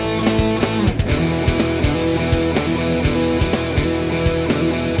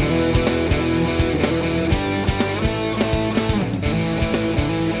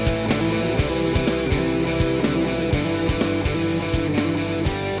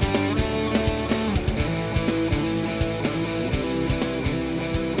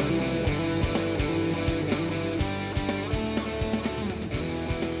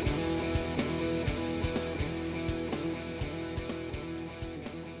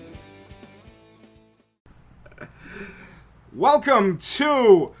Welcome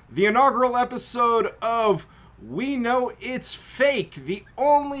to the inaugural episode of We Know It's Fake, the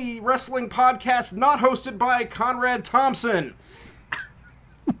only wrestling podcast not hosted by Conrad Thompson.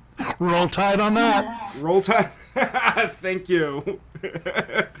 Roll Tide on that. Roll Tide. Thank you.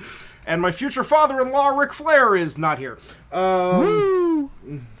 And my future father-in-law, Ric Flair, is not here. Woo!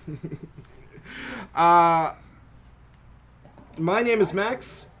 My name is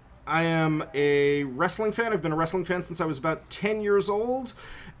Max. I am a wrestling fan. I've been a wrestling fan since I was about 10 years old.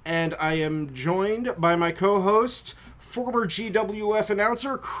 And I am joined by my co-host, former GWF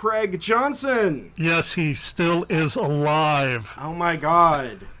announcer, Craig Johnson. Yes, he still is alive. Oh my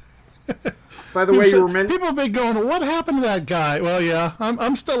god. By the way, you were meant... People have been going, what happened to that guy? Well, yeah,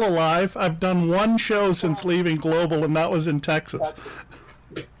 I'm still alive. I've done one show since leaving Global, and that was in Texas.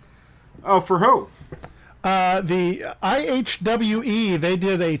 Oh, for who? The IHWE, they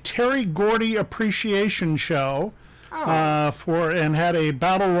did a Terry Gordy appreciation show and had a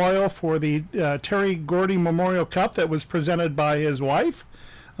battle royal for the Terry Gordy Memorial Cup that was presented by his wife.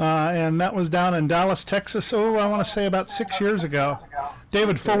 And that was down in Dallas, Texas, I want to say about 6 years ago.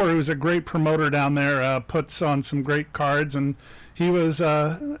 David Fuller, who's a great promoter down there, puts on some great cards, and he was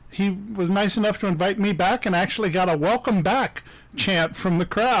nice enough to invite me back and actually got a welcome back chant from the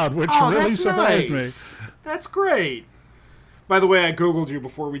crowd, which really surprised me. That's great. By the way, I Googled you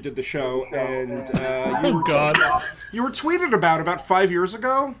before we did the show, and you were tweeted about 5 years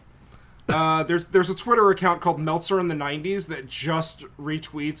ago. There's a Twitter account called Meltzer in the 90s that just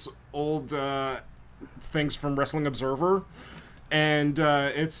retweets old things from Wrestling Observer, and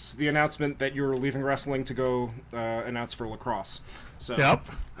it's the announcement that you're leaving wrestling to go announce for lacrosse. So, yep,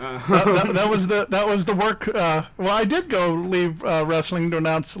 that was the work. Well, I did go leave wrestling to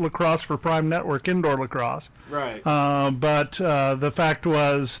announce lacrosse for Prime Network indoor lacrosse. Right. But the fact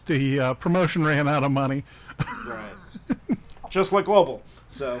was the promotion ran out of money. Right. Just like Global.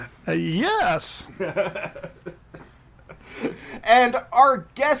 So. Yes. And our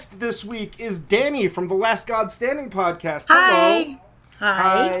guest this week is Danny from the Last God Standing podcast. Hi. Hello.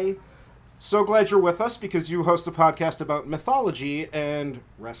 Hi. So glad you're with us because you host a podcast about mythology, and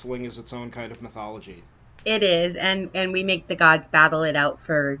wrestling is its own kind of mythology. It is, and we make the gods battle it out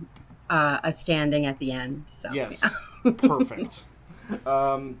for a standing at the end. So yes, perfect.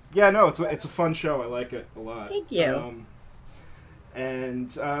 It's a fun show. I like it a lot. Thank you.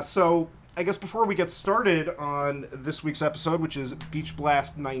 So I guess before we get started on this week's episode, which is Beach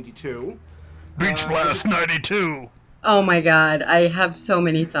Blast 92. Beach Blast 92. Oh my God, I have so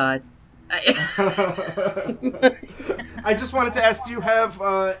many thoughts. I just wanted to ask, do you have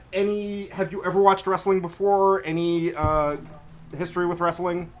have you ever watched wrestling before? Any history with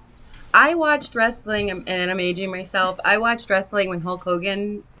wrestling? I watched wrestling, and I'm aging myself. I watched wrestling when Hulk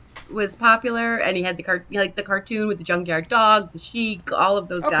Hogan was popular, and he had the cartoon with the Junkyard Dog, the Sheik, all of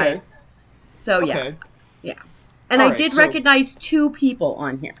those guys. So yeah. And I did recognize two people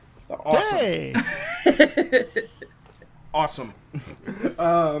on here. So. Awesome. Hey. Awesome.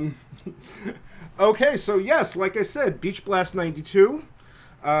 Okay, so yes, like I said, Beach Blast 92.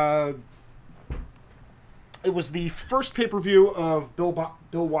 It was the first pay-per-view of Bill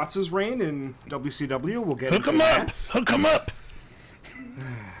Watts' reign in WCW. We'll get into that. Hook 'em up.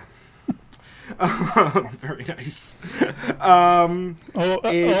 Very nice.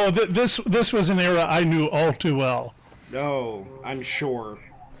 This was an era I knew all too well. No, I'm sure.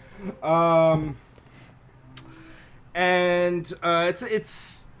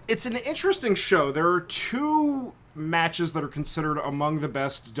 It's an interesting show. There are two matches that are considered among the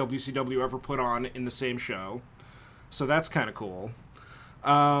best WCW ever put on in the same show, so that's kind of cool.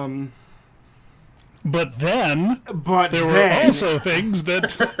 But there were also things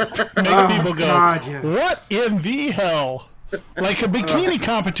that make people go, God, yeah. What in the hell? Like a bikini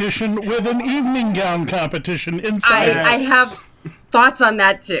competition with an evening gown competition inside. I have thoughts on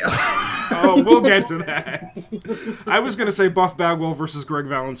that too. Oh, we'll get to that. I was going to say Buff Bagwell versus Greg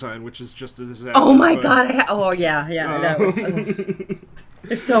Valentine, which is just a disaster. Oh my God. I know.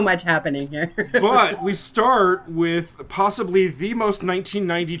 There's so much happening here. But we start with possibly the most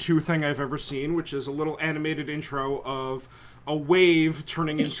 1992 thing I've ever seen, which is a little animated intro of a wave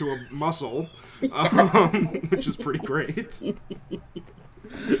turning into a muscle, which is pretty great.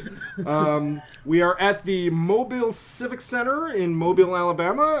 We are at the Mobile Civic Center in Mobile,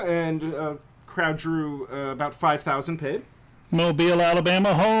 Alabama, and crowd drew about 5,000 paid. Mobile,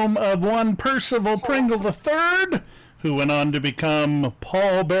 Alabama, home of one Percival Pringle III, who went on to become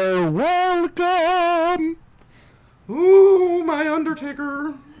Paul Bearer. Welcome! Ooh, my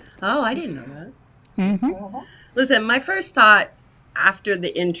Undertaker. Oh, I didn't know that. Mm-hmm. Listen, my first thought, after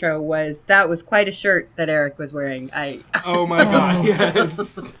the intro was quite a shirt that Eric was wearing. Oh my God!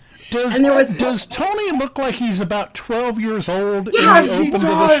 Yes. Does Tony look like he's about 12 years old? Yes, he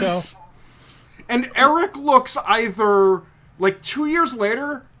does. And Eric looks either like 2 years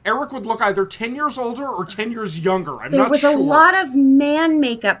later. Eric would look either 10 years older or 10 years younger. There was a lot of man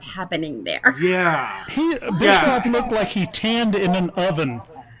makeup happening there. Yeah. Bischoff looked like he tanned in an oven.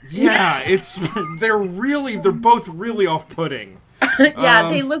 Yeah, they're both really off-putting. Yeah,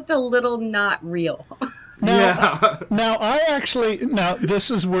 they looked a little not real. Now this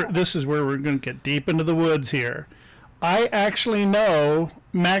is where we're going to get deep into the woods here. I actually know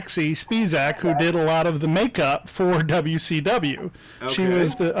Maxie Spizak, who did a lot of the makeup for WCW. Okay. She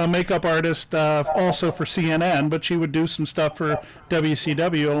was a makeup artist also for CNN, but she would do some stuff for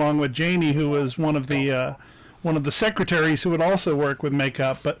WCW along with Janie, who was one of the secretaries who would also work with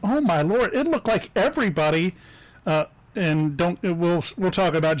makeup. But oh my Lord, it looked like everybody. And we'll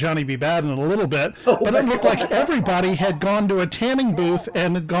talk about Johnny B. Bad in a little bit. But it looked like everybody had gone to a tanning booth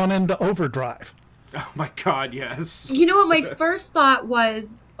and had gone into overdrive. Oh my God, yes. You know what my first thought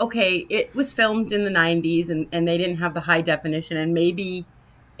was, okay, it was filmed in the 90s and they didn't have the high definition and maybe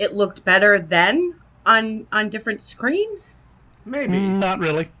it looked better then on different screens? Maybe. Not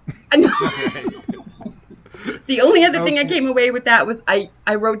really. The only other thing I came away with that was I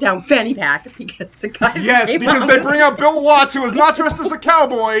wrote down fanny pack because the guy... Yes, because they bring out Bill Watts, who is not dressed as a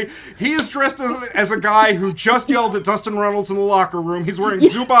cowboy. He is dressed as a guy who just yelled at Dustin Reynolds in the locker room. He's wearing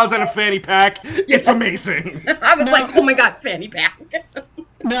Zubaz and a fanny pack. It's amazing. I was like, oh my God, fanny pack.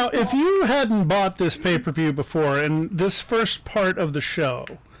 Now, if you hadn't bought this pay-per-view before, and this first part of the show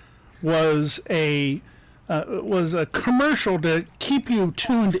was a commercial to keep you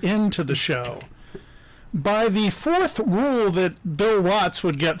tuned into the show... By the fourth rule that Bill Watts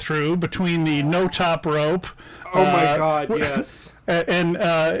would get through between the no top rope. Oh my God, yes. And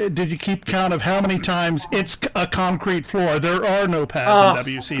did you keep count of how many times it's a concrete floor? There are no pads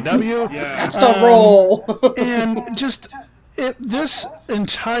in WCW. Yeah. That's the rule. And just this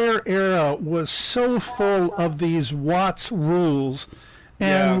entire era was so full of these Watts rules.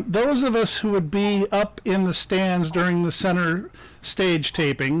 And those of us who would be up in the stands during the center stage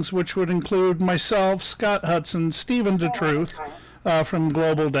tapings, which would include myself, Scott Hudson, Stephen DeTruth from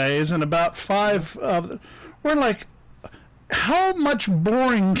Global Days, and about five we're like, how much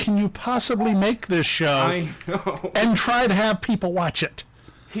boring can you possibly make this show? I know. And try to have people watch it?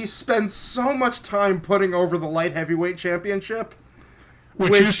 He spends so much time putting over the light heavyweight championship.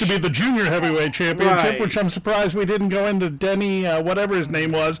 Which used to be the junior heavyweight championship, right. Which I'm surprised we didn't go into Denny, whatever his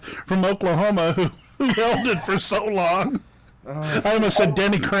name was, from Oklahoma, who held it for so long. I almost said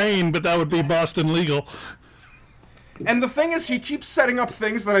Denny Crane, but that would be Boston Legal. And the thing is, he keeps setting up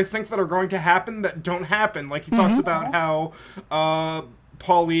things that I think that are going to happen that don't happen. Like, he talks about how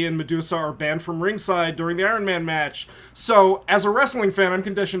Paulie and Medusa are banned from ringside during the Iron Man match. So, as a wrestling fan, I'm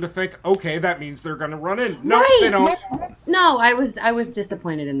conditioned to think, okay, that means they're going to run in. No, they don't. No, I was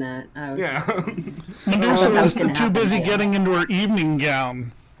disappointed in that. Medusa was too busy getting into her evening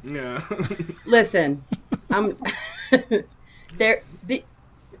gown. Yeah. Listen, I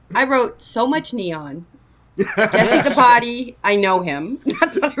wrote so much neon. Jesse the Body, I know him.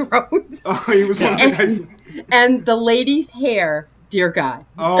 That's what I wrote. Oh, he was one of the guys. And the lady's hair, dear God.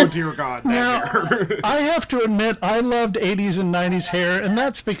 Oh, dear God. Now, I have to admit, I loved 80s and 90s hair, and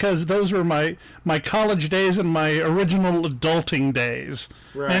that's because those were my college days and my original adulting days.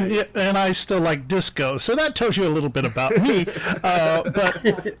 Right. And I still like disco, so that tells you a little bit about me. But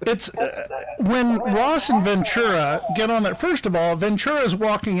it's when Ross and Ventura get on that. First of all, Ventura's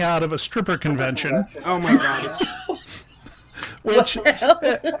walking out of a stripper convention. Oh my God!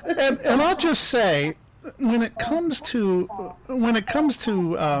 And I'll just say, when it comes to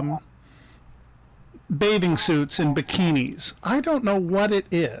bathing suits and bikinis, I don't know what it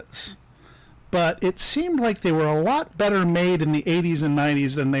is, but it seemed like they were a lot better made in the 80s and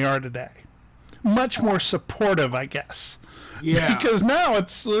 90s than they are today. Much more supportive, I guess. Yeah. Because now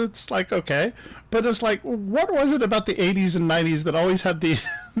it's like, okay, but it's like, what was it about the 80s and 90s that always had these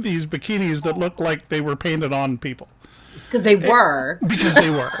bikinis that looked like they were painted on people? Because they were. Because they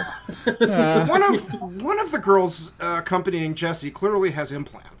were. One of the girls accompanying Jesse clearly has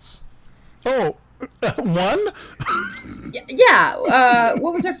implants. Oh, one? Yeah.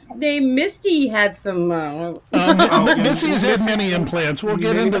 What was her name? Misty had some. Missy has had many implants. We'll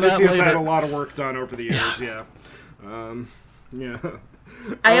get into that later. Missy has had a lot of work done over the years. Yeah. Yeah.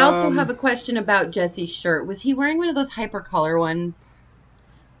 I also have a question about Jesse's shirt. Was he wearing one of those hypercolor ones?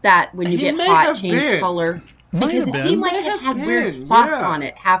 That when you get hot, change color? Because it seemed like it had weird spots on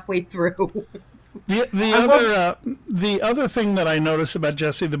it halfway through. The other thing that I noticed about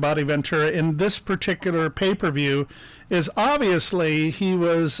Jesse the Body Ventura in this particular pay-per-view is obviously he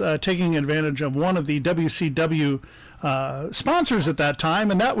was taking advantage of one of the WCW sponsors at that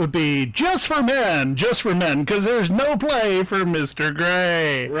time, and that would be Just for Men, because there's no play for Mr.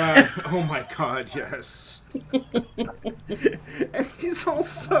 Gray. Right. Oh my God, yes. And he's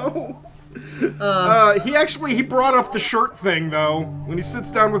also... he brought up the shirt thing, though. When he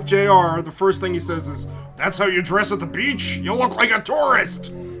sits down with JR, the first thing he says is, "That's how you dress at the beach? You look like a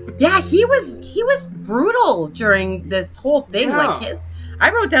tourist." Yeah, he was brutal during this whole thing. Yeah. Like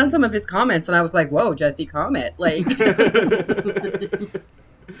I wrote down some of his comments, and I was like, "Whoa, Jesse Comet!" Like,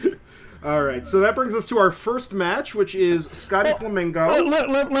 all right, so that brings us to our first match, which is Scotty Flamingo.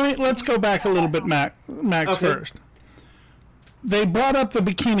 Let's go back a little bit, Max okay. First. They brought up the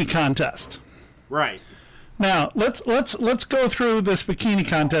bikini contest. Right. Now, let's go through this bikini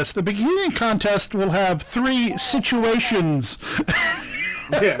contest. The bikini contest will have 3 situations.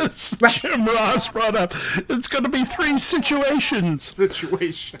 Yes. Jim Ross brought up. It's going to be 3 situations.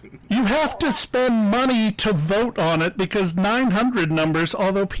 You have to spend money to vote on it because 900 numbers,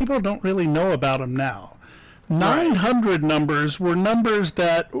 although people don't really know about them now, 900 numbers were numbers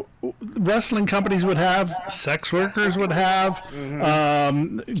that wrestling companies would have, sex workers would have,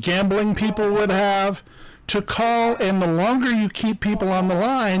 gambling people would have, to call, and the longer you keep people on the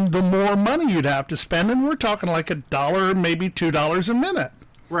line, the more money you'd have to spend, and we're talking like $1, maybe $2 a minute.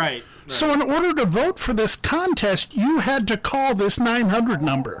 Right. So in order to vote for this contest, you had to call this 900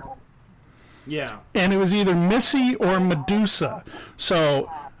 number. Yeah. And it was either Missy or Medusa. So...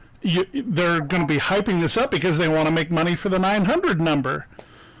 they're going to be hyping this up because they want to make money for the 900 number.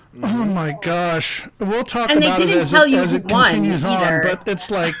 Mm-hmm. Oh my gosh. We'll talk about it as it continues on, but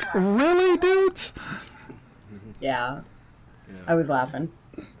it's like, really, dudes? Yeah. I was laughing.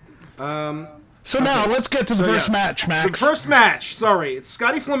 So now, let's get to the first match, Max. The first match, it's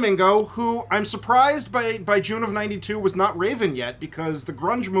Scotty Flamingo, who I'm surprised by June of 92 was not Raven yet, because the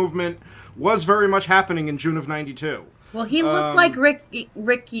grunge movement was very much happening in June of 92. Well, he looked like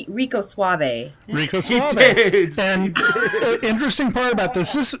Rico Suave. Rico Suave. He did. And interesting part about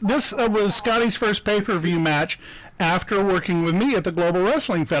this was Scotty's first pay-per-view match after working with me at the Global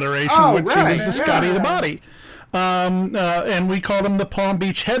Wrestling Federation, which was the Scotty the Body. And we called him the Palm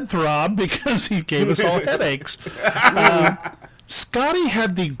Beach Head Throb because he gave us all headaches. Scotty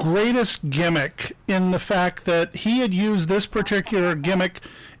had the greatest gimmick in the fact that he had used this particular gimmick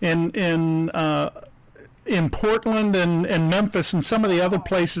in Portland and Memphis and some of the other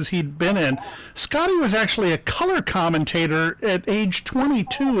places he'd been in. Scotty was actually a color commentator at age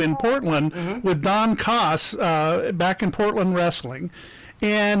 22 in Portland with Don Koss back in Portland Wrestling.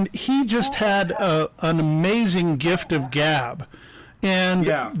 And he just had an amazing gift of gab. And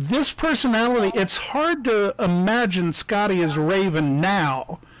this personality, it's hard to imagine Scotty as Raven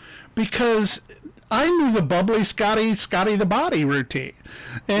now because I knew the bubbly Scotty the Body routine.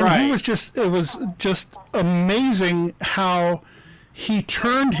 And it was just amazing how he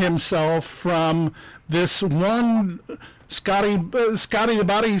turned himself from this one Scotty the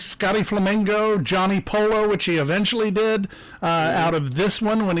Body, Scotty Flamingo, Johnny Polo, which he eventually did, out of this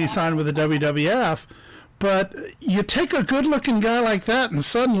one when he signed with the WWF. But you take a good-looking guy like that, and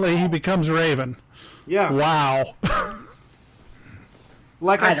suddenly he becomes Raven. Yeah. Wow.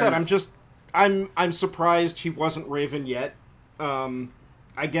 Like I said, I'm surprised he wasn't Raven yet.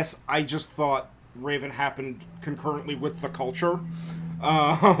 I guess I just thought Raven happened concurrently with the culture.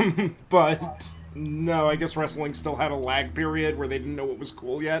 But no, I guess wrestling still had a lag period where they didn't know what was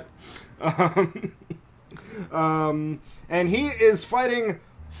cool yet. And he is fighting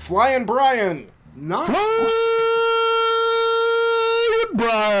Flying Brian. Not Flying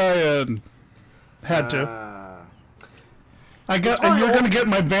Brian. Had to. And you're going to get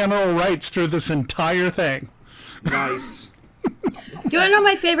my Van Earl rights through this entire thing. Nice. Do you want to know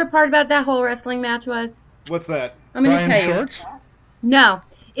my favorite part about that whole wrestling match was? What's that? I'm going to tell Shorts? You. No.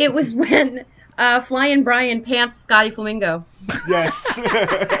 It was when Flying Brian pants Scotty Flamingo. Yes.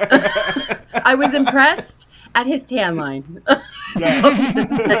 I was impressed at his tan line. Yes.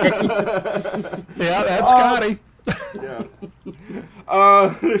 Yeah, that's Scotty. Yeah.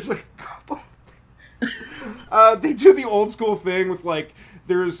 There's a couple. They do the old school thing with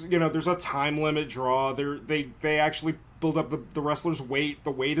there's a time limit draw. They actually build up the wrestler's weight.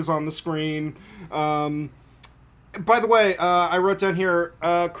 The weight is on the screen. By the way, I wrote down here,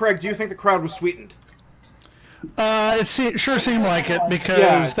 Craig, do you think the crowd was sweetened? It sure seemed like it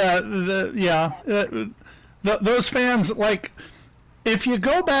because those fans, if you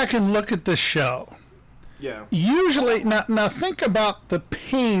go back and look at this show, Yeah. Usually, now think about the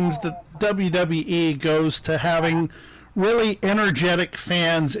pains that WWE goes to having really energetic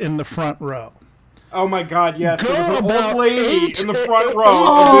fans in the front row. Oh my God! Yes, there was an about old lady in the front row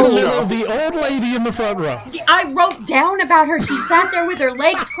Oh, of this show. the old lady in the front row. I wrote down about her. She sat there with her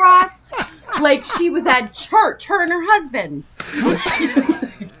legs crossed, like she was at church. Her and her husband.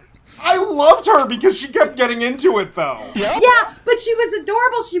 I loved her because she kept getting into it, though. Yep. Yeah, but she was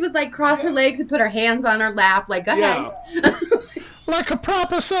adorable. She was like cross her legs and put her hands on her lap, like go ahead. Like a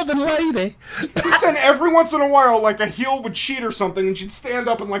proper Southern lady. Then every once in a while, like a heel would cheat or something, and she'd stand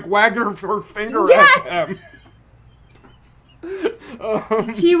up and like wag her finger at them.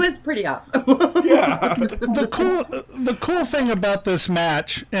 She was pretty awesome. Yeah. The cool thing about this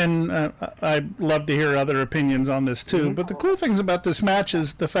match, and I'd love to hear other opinions on this too, but the cool things about this match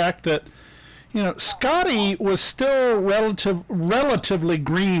is the fact that, you know, Scotty was still relatively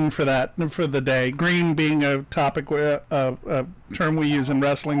green for the day. Green being a topic, a term we use in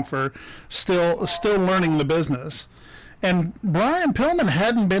wrestling for still learning the business. And Brian Pillman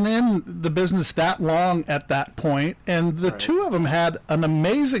hadn't been in the business that long at that point, and the two of them had an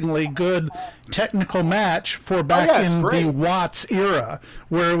amazingly good technical match for back in the Watts era,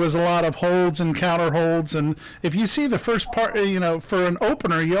 where it was a lot of holds and counter holds. And if you see the first part, you know, for an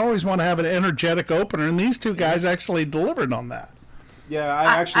opener, you always want to have an energetic opener, and these two guys actually delivered on that. Yeah,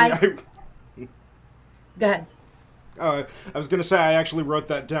 I Go ahead. I was going to say, I actually wrote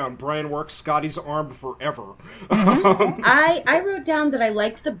that down. Brian works Scotty's arm forever. I wrote down that I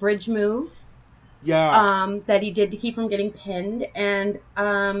liked the bridge move. Yeah. That he did to keep from getting pinned, and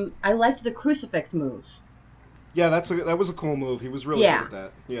I liked the crucifix move. Yeah, that was a cool move. He was really good at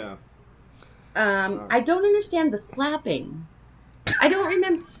that. Yeah. I don't understand the slapping. I don't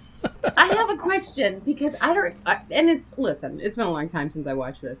remember. I have a question because I don't. And it's been a long time since I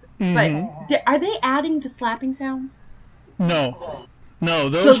watched this. But are they adding to slapping sounds? No,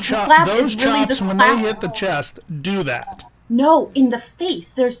 those chops when they hit the chest do that. No, in the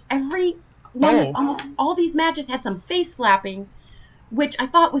face. There's every one. Almost all these matches had some face slapping, which I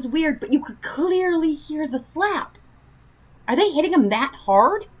thought was weird. But you could clearly hear the slap. Are they hitting them that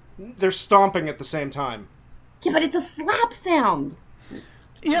hard? They're stomping at the same time. Yeah, but it's a slap sound.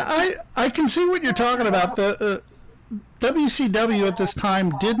 Yeah, I can see what you're talking about. The WCW at this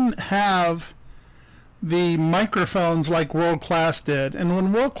time didn't have the microphones like World Class did. And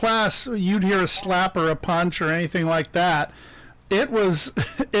when World Class, you'd hear a slap or a punch or anything like that, it was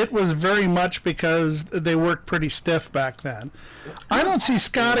very much because they worked pretty stiff back then. I don't see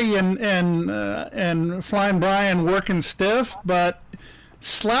Scotty and Flying Brian working stiff, but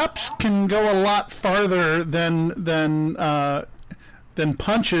slaps can go a lot farther than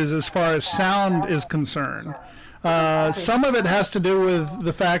punches as far as sound is concerned. Some of it has to do with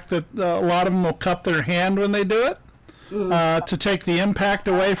the fact that a lot of them will cup their hand when they do it to take the impact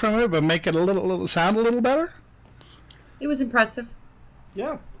away from it, but make it sound a little better. It was impressive.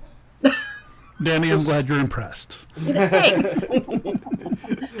 Yeah. Danny, I'm glad you're impressed. Thanks.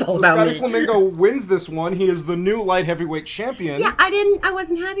 So Scotty Flamingo wins this one. He is the new light heavyweight champion. Yeah, I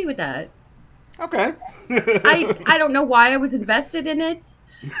wasn't happy with that. Okay. I don't know why I was invested in it,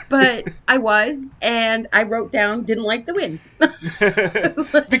 but I was, and I wrote down didn't like the win.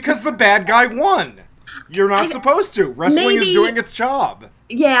 Because the bad guy won. You're not supposed to. Wrestling is doing its job.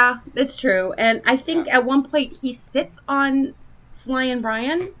 Yeah, it's true. And I think at one point he sits on Flying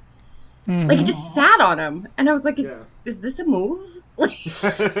Brian. Mm-hmm. Like he just sat on him. And I was like, is this a move?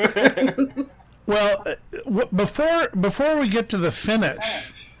 Well, before we get to the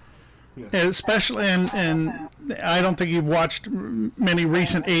finish, especially, and I don't think you've watched many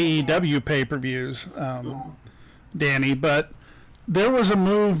recent AEW pay-per-views, Danny, but there was a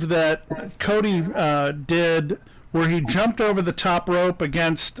move that Cody did where he jumped over the top rope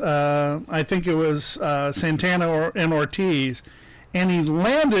against, I think it was Santana and Ortiz, and he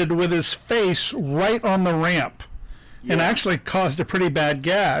landed with his face right on the ramp and actually caused a pretty bad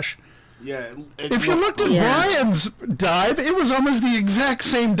gash. Yeah. If you looked at Brian's dive, it was almost the exact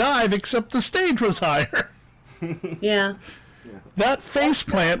same dive, except the stage was higher. Yeah. That face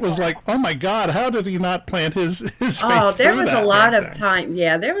plant was like, oh my God, how did he not plant his face? Oh, there was a lot of time.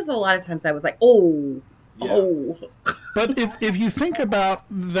 Yeah, there was a lot of times I was like, oh. But if you think about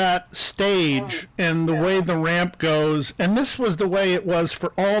that stage and the way the ramp goes, and this was the way it was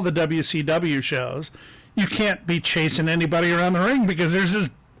for all the WCW shows, you can't be chasing anybody around the ring because there's this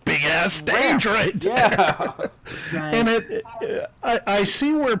big ass stage right there. Yeah. Right. And I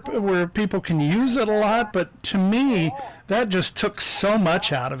see where people can use it a lot, but to me, that just took so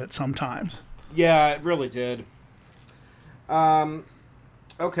much out of it sometimes. Yeah, it really did.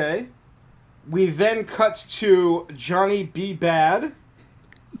 Okay. We then cut to Johnny B. Bad.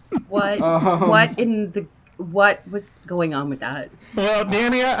 What was going on with that? Well,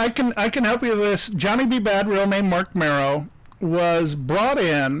 Danny, I can help you with this. Johnny B. Bad, real name Mark Marrow, was brought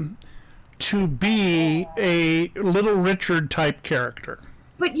in to be a Little Richard type character.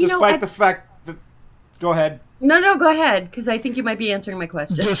 But despite the fact that, go ahead. No, go ahead, because I think you might be answering my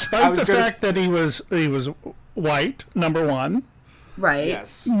question. Despite the fact that he was white, number one. Right.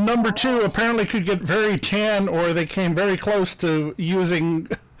 Yes. Number two, apparently could get very tan, or they came very close to using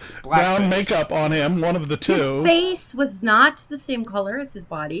brown makeup on him, one of the two. His face was not the same color as his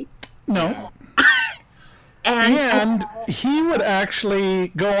body. No. And he would actually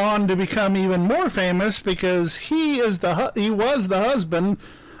go on to become even more famous because he was the husband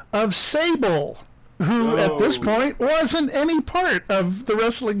of Sable, who at this point wasn't any part of the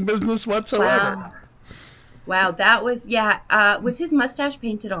wrestling business whatsoever. Wow, that was, was his mustache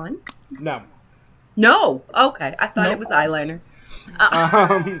painted on? No. No? Okay, I thought it was eyeliner.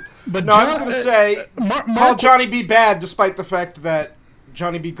 But no, I was going to say, call Johnny B. Bad, despite the fact that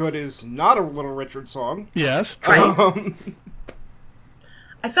Johnny B. Good is not a Little Richard song. Yes. Right.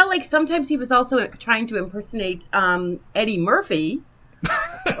 I felt like sometimes he was also trying to impersonate Eddie Murphy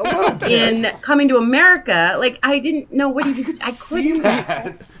in Coming to America. Like, I didn't know what he was. I couldn't.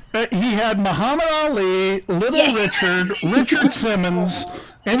 He had Muhammad Ali, Little Richard, Richard Simmons,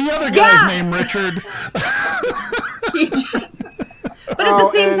 any other guy's named Richard. But at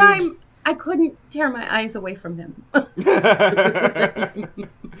the same time, I couldn't tear my eyes away from him.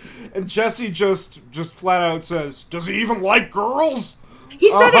 And Jesse just flat out says, "Does he even like girls?"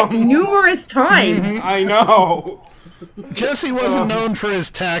 He said it numerous times. I know. Jesse wasn't known for his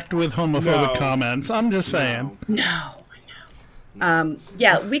tact with homophobic comments. I'm just saying. No.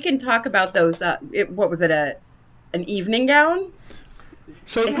 We can talk about those. What was it? An evening gown?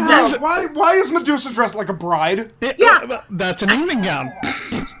 So why is Medusa dressed like a bride? That's an evening gown.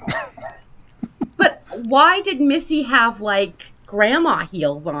 But why did Missy have like grandma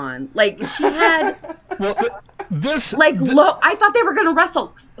heels on? Like she had. Well, I thought they were going to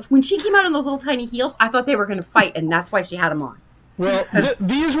wrestle when she came out in those little tiny heels. I thought they were going to fight, and that's why she had them on. Well,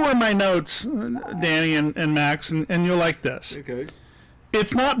 these were my notes, Danny and Max, and you'll like this. Okay.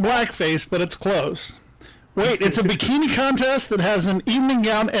 It's not blackface, but it's close. Wait, it's a bikini contest that has an evening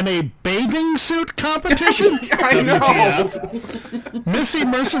gown and a bathing suit competition? I know. Missy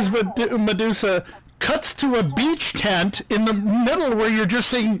versus Medusa cuts to a beach tent in the middle where you're just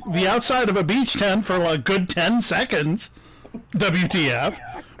seeing the outside of a beach tent for a good 10 seconds. WTF.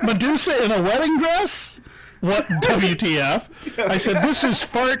 Medusa in a wedding dress? What WTF? I said, this is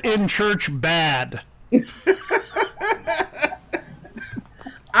fart in church bad.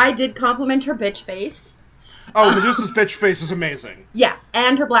 I did compliment her bitch face. Oh, Medusa's bitch face is amazing. Yeah,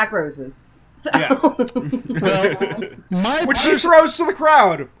 and her black roses. So. Yeah. Well, which she throws to the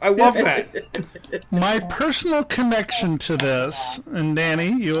crowd. I love that. My personal connection to this, and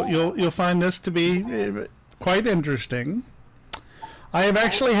Danny, you'll find this to be quite interesting. I have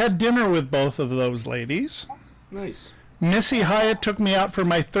actually had dinner with both of those ladies. Nice. Missy Hyatt took me out for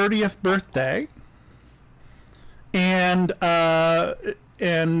my 30th birthday, and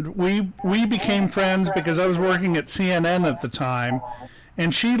we became friends because I was working at CNN at the time,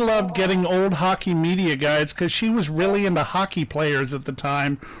 and she loved getting old hockey media guides because she was really into hockey players at the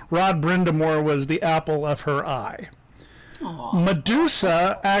time. Rod Brindamore was the apple of her eye. Aww.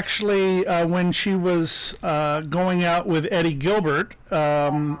 Medusa, actually, when she was going out with Eddie Gilbert,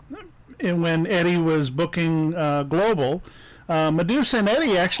 and when Eddie was booking Global, Medusa and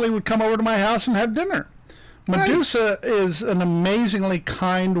Eddie actually would come over to my house and have dinner. Medusa is an amazingly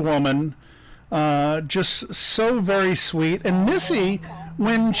kind woman, just so very sweet. And Missy,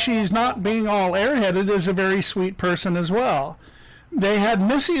 when she's not being all airheaded, is a very sweet person as well. They had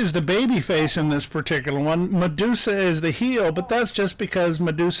Missy as the baby face in this particular one. Medusa is the heel, but that's just because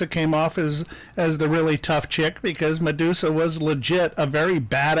Medusa came off as the really tough chick, because Medusa was legit a very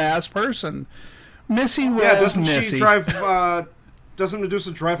badass person. Missy was Missy. Doesn't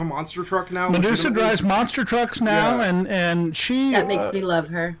Medusa drive a monster truck now? Medusa drives monster trucks now, and she... That makes me love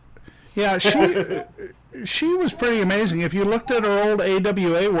her. Yeah, she was pretty amazing. If you looked at her old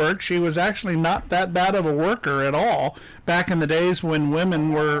AWA work, she was actually not that bad of a worker at all. Back in the days when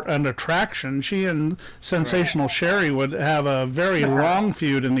women were an attraction, she and Sensational Sherry would have a very long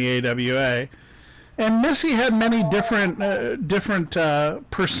feud in the AWA. And Missy had many different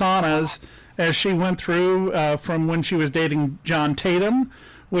personas as she went through, from when she was dating John Tatum,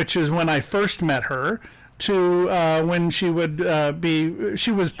 which is when I first met her, to when she would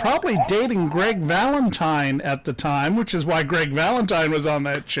she was probably dating Greg Valentine at the time, which is why Greg Valentine was on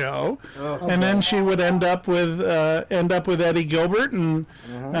that show. And then she would end up with Eddie Gilbert and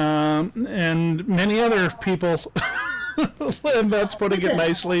many other people. And that's putting it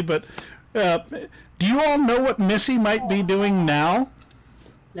nicely. But do you all know what Missy might be doing now?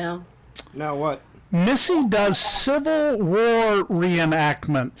 No. Now what? Missy does Civil War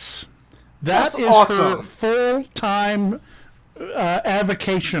reenactments. That's awesome. Her full-time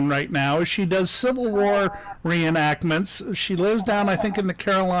avocation right now. She does Civil War reenactments. She lives down, I think, in the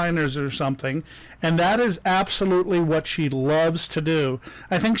Carolinas or something, and that is absolutely what she loves to do.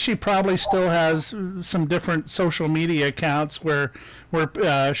 I think she probably still has some different social media accounts where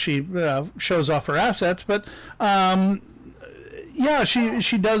she shows off her assets, but yeah,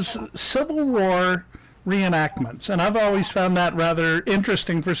 she does Civil War reenactments, and I've always found that rather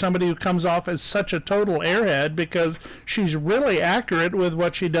interesting for somebody who comes off as such a total airhead, because she's really accurate with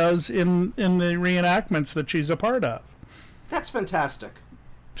what she does in the reenactments that she's a part of. That's fantastic.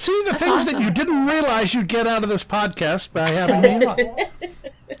 See, the things that you didn't realize you'd get out of this podcast by having me on.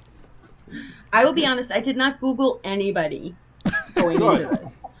 I will be honest, I did not Google anybody going into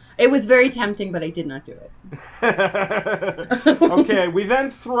this. It was very tempting, but I did not do it. Okay, we then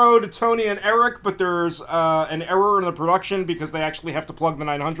throw to Tony and Eric, but there's an error in the production because they actually have to plug the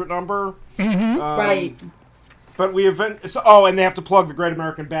 900 number. Mm-hmm. Right. But and they have to plug the Great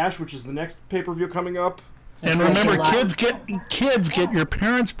American Bash, which is the next pay-per-view coming up. And remember, kids get your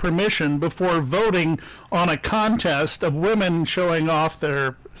parents' permission before voting on a contest of women showing off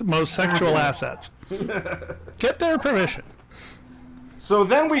their most sexual assets. Get their permission. So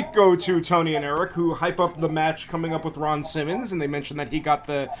then we go to Tony and Eric, who hype up the match coming up with Ron Simmons, and they mention that he got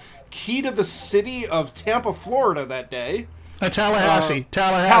the key to the city of Tampa, Florida that day. Tallahassee,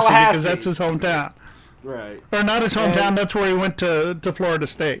 because that's his hometown. Right. Or not his hometown, that's where he went to Florida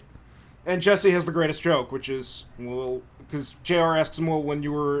State. And Jesse has the greatest joke, which is, well, because JR asks him, well, when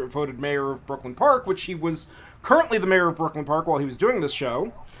you were voted mayor of Brooklyn Park, which he was currently the mayor of Brooklyn Park while he was doing this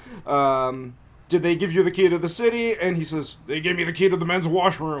show, did they give you the key to the city? And he says, they gave me the key to the men's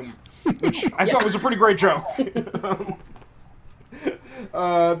washroom, which I thought was a pretty great joke.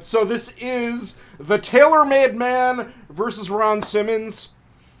 So this is the Tailor-Made Man versus Ron Simmons.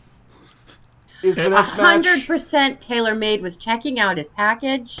 Is the next 100% Tailor-Made was checking out his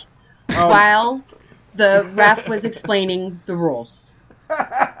package while the ref was explaining the rules.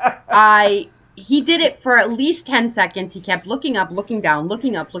 He did it for at least 10 seconds. He kept looking up, looking down,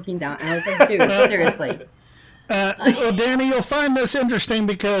 looking up, looking down. And I was like, dude, seriously. Well, Danny, you'll find this interesting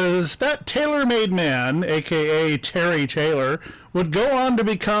because that Tailor-Made Man, a.k.a. Terry Taylor, would go on to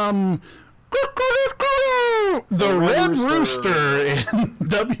become the Red Rooster in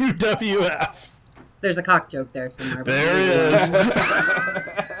WWF. There's a cock joke there somewhere. There it is.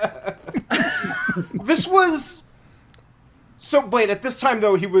 This was... So, wait, at this time,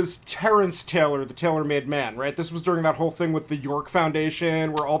 though, he was Terrence Taylor, the Tailor-Made Man, right? This was during that whole thing with the York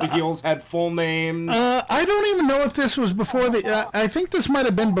Foundation, where all the heels had full names. I don't even know if this was before the... I think this might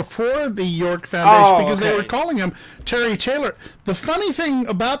have been before the York Foundation, because they were calling him Terry Taylor. The funny thing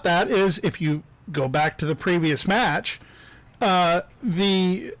about that is, if you go back to the previous match,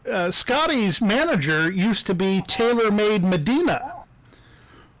 the Scotty's manager used to be Tailor-Made Medina,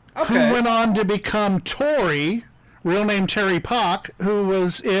 who went on to become Tori... real name Terry Pock, who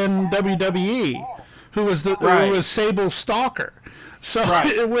was in WWE, who was Sable's stalker. So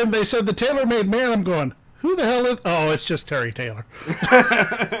when they said the Tailor-Made Man, I'm going, who the hell is... Oh, it's just Terry Taylor.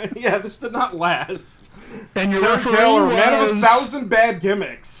 Yeah, this did not last. And your Terry referee Taylor, was... man of 1,000 bad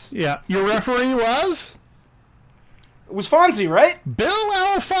gimmicks. Yeah, your referee was... It was Fonzie, right? Bill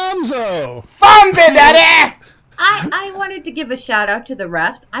Alfonso. Fonzie, daddy! I wanted to give a shout out to the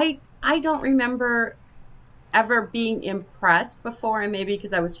refs. I don't remember ever being impressed before, and maybe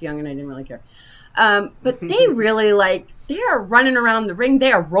because I was too young and I didn't really care. But they really, they are running around the ring.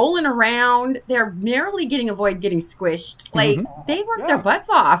 They are rolling around. They're narrowly avoid getting squished. They work their butts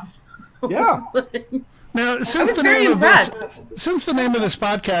off. Yeah. Now, since the name of this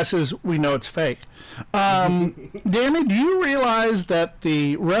podcast is We Know It's Fake, Danny, do you realize that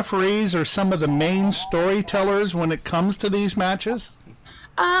the referees are some of the main storytellers when it comes to these matches?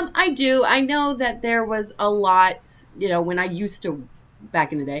 I do. I know that there was a lot, when I used to,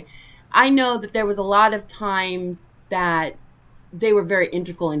 back in the day, I know that there was a lot of times that they were very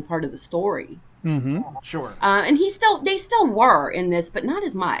integral in part of the story. Mm-hmm. Sure. And they still were in this, but not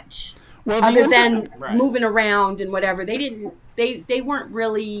as much. Well, other than moving around and whatever. They weren't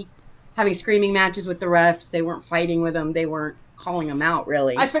really having screaming matches with the refs. They weren't fighting with them. They weren't calling him out,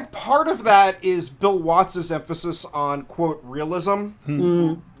 really. I think part of that is Bill Watts' emphasis on, quote, realism.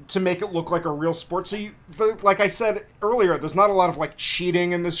 To make it look like a real sport. So, like I said earlier, there's not a lot of, like,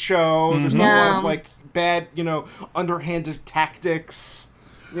 cheating in this show. There's not a lot of, like, bad, underhanded tactics.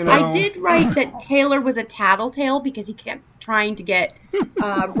 I did write that Taylor was a tattletale because he kept trying to get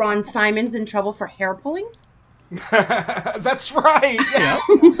Ron Simmons in trouble for hair pulling. That's right. Yeah.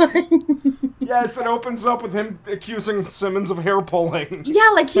 Yes, it opens up with him accusing Simmons of hair pulling. Yeah,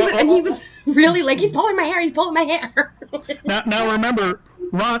 like he was really like, he's pulling my hair. Now remember,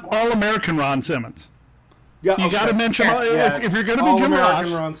 All-American Ron Simmons. Yeah, you got to mention if you're going to be Jim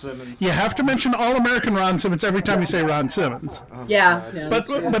Ross, Ron Simmons. You have to mention All-American Ron Simmons every time you say Ron Simmons.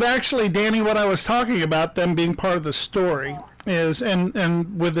 But actually, Danny, what I was talking about, them being part of the story, is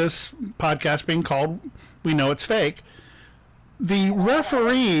and with this podcast being called We Know It's Fake, the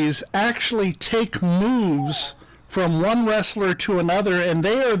referees actually take moves from one wrestler to another, and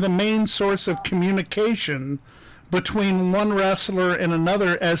they are the main source of communication between one wrestler and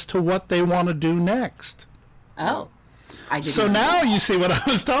another as to what they want to do next. Oh. So now you see what I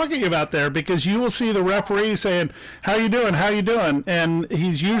was talking about there, because you will see the referee saying, how you doing, how you doing? And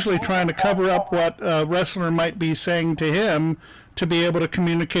he's usually trying to cover up what a wrestler might be saying to him to be able to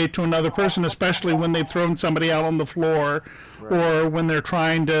communicate to another person, especially when they've thrown somebody out on the floor or when they're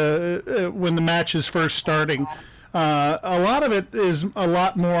trying to, when the match is first starting. A lot of it is a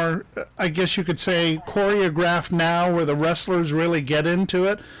lot more, I guess you could say, choreographed now, where the wrestlers really get into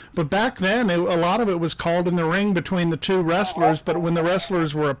it. But back then, a lot of it was called in the ring between the two wrestlers. But when the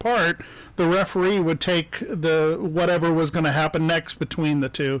wrestlers were apart, the referee would take whatever was going to happen next between the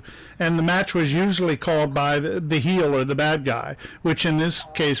two. And the match was usually called by the heel or the bad guy, which in this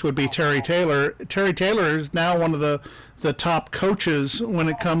case would be Terry Taylor. Terry Taylor is now one of the top coaches when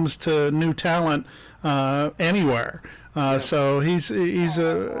it comes to new talent anywhere. So he's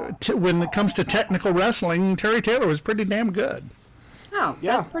when it comes to technical wrestling, Terry Taylor was pretty damn good. Oh,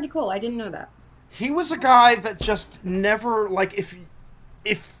 yeah, that's pretty cool. I didn't know that. He was a guy that just never, like, if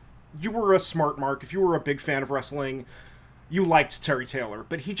you were a smart mark, if you were a big fan of wrestling, you liked Terry Taylor,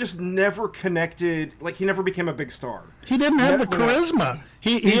 but he just never connected, like, he never became a big star. He didn't have the charisma.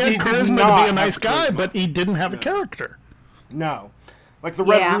 He had charisma to be a nice guy, but he didn't have a character. No. Like the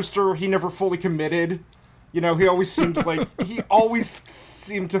Red Rooster, he never fully committed. He always seemed like, he always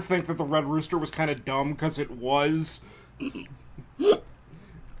seemed to think that the Red Rooster was kind of dumb because it was. Yes.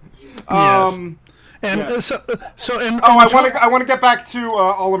 I want to get back to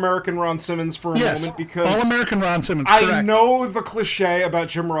All-American Ron Simmons for a moment, because All-American Ron Simmons. Correct. I know the cliche about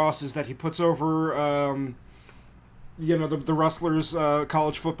Jim Ross is that he puts over the wrestlers'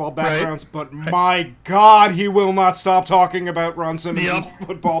 college football backgrounds, but my God, he will not stop talking about Ron Simmons'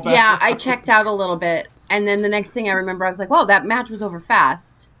 football background. Yeah, I checked out a little bit, and then the next thing I remember, I was like, "Whoa, that match was over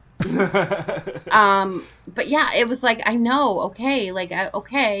fast." But yeah, it was like, I know, okay, like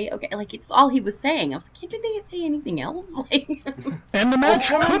it's all he was saying. I was like, did they say anything else? And the match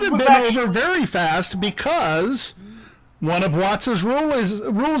could have been over very fast, because one of Watts'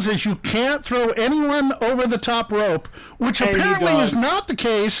 rules is you can't throw anyone over the top rope, which apparently is not the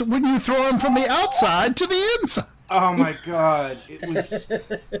case when you throw them from the outside to the inside. Oh my God, it was.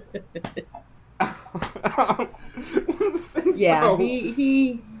 Yeah,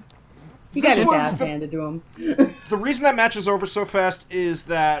 he got his ass handed to him. The reason that match is over so fast is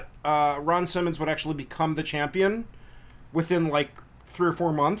that Ron Simmons would actually become the champion within like 3 or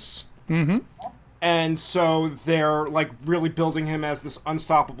 4 months. Mm-hmm. And so they're like really building him as this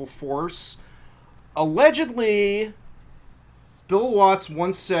unstoppable force. Allegedly, Bill Watts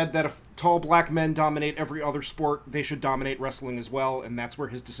once said that if tall black men dominate every other sport, they should dominate wrestling as well, and that's where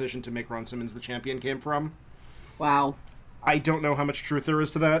his decision to make Ron Simmons the champion came from. Wow. I don't know how much truth there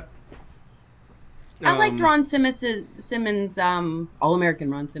is to that. I liked Ron Simmons,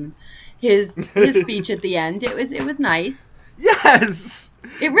 All-American Ron Simmons, his speech at the end. It was nice. Yes!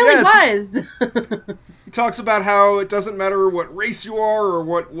 It really was. He talks about how it doesn't matter what race you are or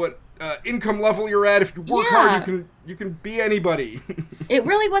what income level you're at. If you work hard, you can be anybody. It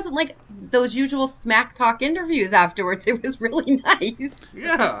really wasn't like those usual smack talk interviews afterwards. It was really nice.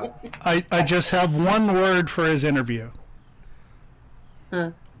 Yeah. I just have one word for his interview.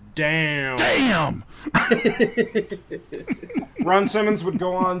 Huh. Damn. Ron Simmons would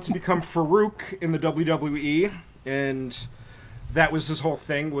go on to become Farouk in the WWE, and that was his whole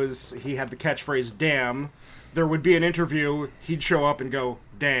thing, was he had the catchphrase, damn. There would be an interview, he'd show up and go,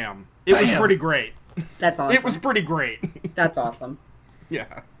 damn. It was pretty great. That's awesome. It was pretty great. That's awesome.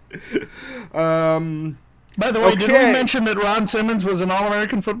 Yeah. By the way, did we mention that Ron Simmons was an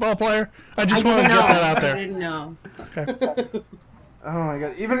All-American football player? I just wanted to get that out there. I didn't know. Okay. Oh my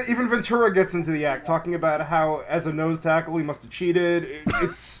god! Even Ventura gets into the act, talking about how, as a nose tackle, he must have cheated.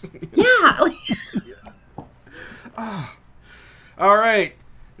 It's Yeah. all right.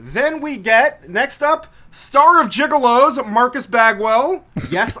 Then we get next up, star of Gigolos, Marcus Bagwell.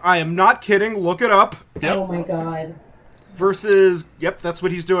 Yes, I am not kidding. Look it up. Yep. Oh my god. Versus, yep, that's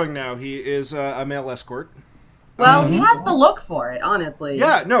what he's doing now. He is a male escort. Well, he has the look for it, honestly.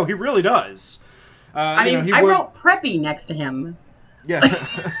 Yeah, no, he really does. I mean, I wrote preppy next to him. Yeah.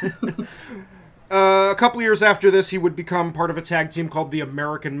 A couple years after this, he would become part of a tag team called the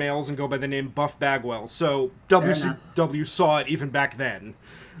American Males and go by the name Buff Bagwell. So WCW saw it even back then.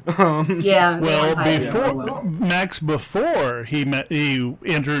 Yeah. Well, before he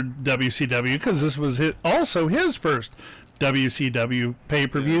entered WCW, because this was also his first WCW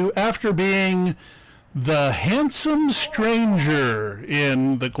pay-per-view, after being the handsome stranger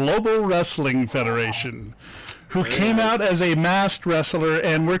in the Global Wrestling Federation, who came out as a masked wrestler,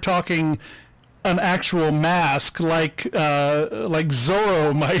 and we're talking an actual mask like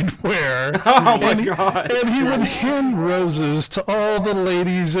Zorro might wear. Oh my god. And he would hand roses to all the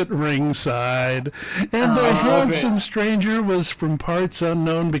ladies at ringside. And the handsome stranger was from parts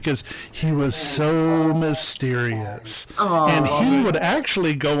unknown because he was so mysterious. And he would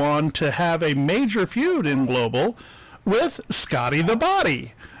actually go on to have a major feud in Global with Scotty the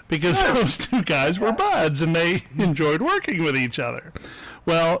Body, because those two guys were buds and they enjoyed working with each other.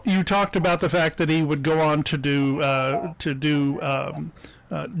 Well, you talked about the fact that he would go on to do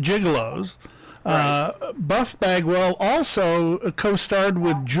Gigolos. Right. Buff Bagwell also co-starred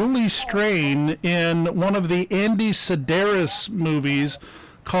with Julie Strain in one of the Andy Sedaris movies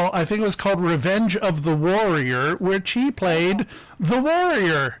I think it was called Revenge of the Warrior, which he played the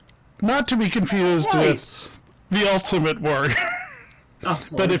Warrior, not to be confused with the Ultimate Warrior.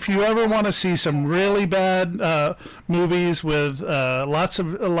 But if you ever want to see some really bad movies with lots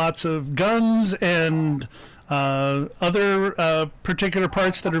of guns and other particular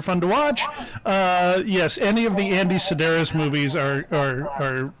parts that are fun to watch, yes, any of the Andy Sedaris movies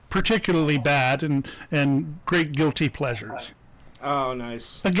are particularly bad and great guilty pleasures. Oh,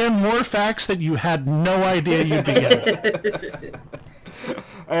 nice. Again, more facts that you had no idea you'd be getting.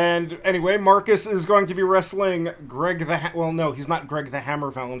 And anyway, Marcus is going to be wrestling Greg well, no, he's not Greg the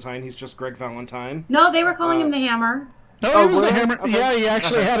Hammer Valentine. He's just Greg Valentine. No, they were calling him the Hammer. No, he was the Hammer. Okay. Yeah, he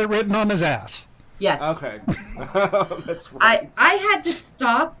actually had it written on his ass. Yes. Okay. That's right. I had to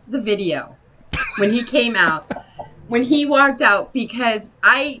stop the video when he came out, when he walked out, because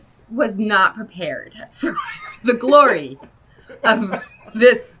I was not prepared for the glory of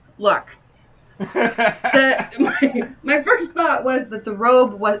this look. My first thought was that the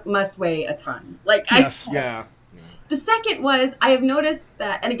robe must weigh a ton. Yes. Yeah. The second was, I have noticed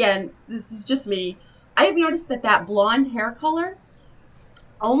that, and again, this is just me, I have noticed that blonde hair color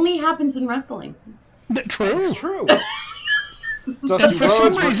only happens in wrestling. True. It's true. And for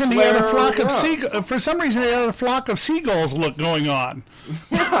some reason, he had a flock of seagulls look going on.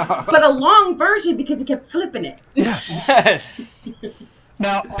 But a long version because he kept flipping it. Yes. Yes.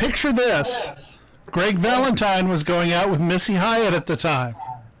 Now, picture this. Greg Valentine was going out with Missy Hyatt at the time.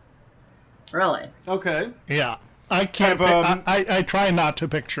 Really? Okay. Yeah. I can't. I try not to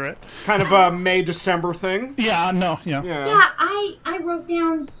picture it. Kind of a May-December thing. Yeah. No. Yeah. I wrote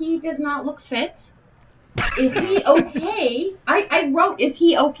down he does not look fit. Is he okay? I wrote, is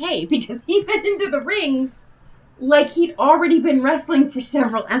he okay? Because he went into the ring like he'd already been wrestling for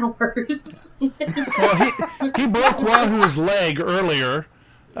several hours. Well, he broke Wahoo's leg earlier,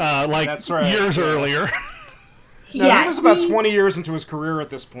 That's right. years earlier. No, he was about 20 years into his career at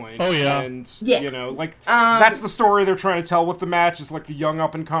this point. Oh, yeah. And, that's the story they're trying to tell with the match, is like the young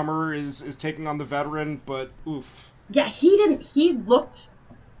up-and-comer is taking on the veteran, but oof. Yeah, he looked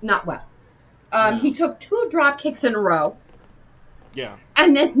not well. He took 2 drop kicks in a row. Yeah.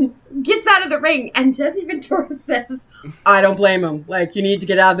 And then gets out of the ring, and Jesse Ventura says, I don't blame him. Like, you need to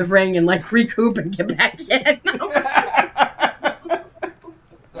get out of the ring and, recoup and get back in.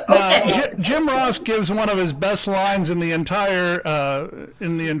 Okay. Jim Ross gives one of his best lines in the entire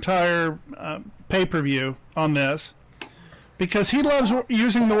pay-per-view on this, because he loves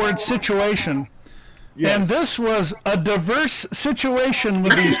using the word situation. Yes. And this was a diverse situation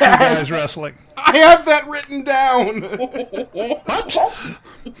with these two guys wrestling. I have that written down. What?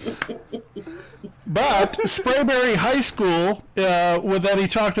 But Sprayberry High School, that he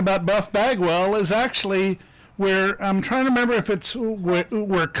talked about Buff Bagwell, is actually where I'm trying to remember if it's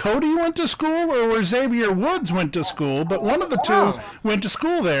where Cody went to school or where Xavier Woods went to school, but one of the two went to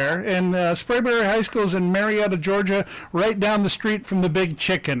school there. And Sprayberry High School is in Marietta, Georgia, right down the street from the Big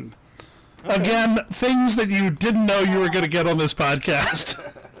Chicken. Okay. Again, things that you didn't know you were going to get on this podcast.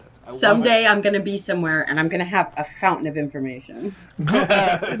 Someday I'm going to be somewhere and I'm going to have a fountain of information.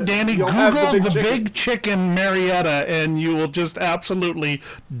 Danny, Google the Big Chicken Marietta and you will just absolutely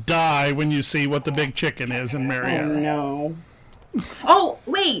die when you see what the Big Chicken is in Marietta. Oh, no. Oh,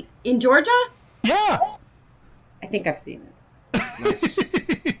 wait. In Georgia? Yeah. I think I've seen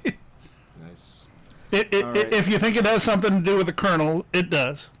it. Nice. If you think it has something to do with the Colonel, it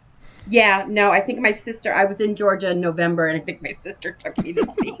does. Yeah, no, I think my sister, I was in Georgia in November, and I think my sister took me to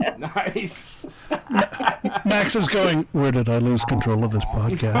see it. Nice. Max is going, where did I lose control of this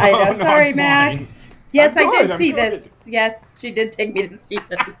podcast? I know, sorry, Max. Yes, I did see this. Yes, she did take me to see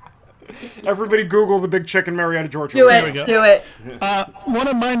this. Everybody Google the Big Chicken Marietta, Georgia. Do it. One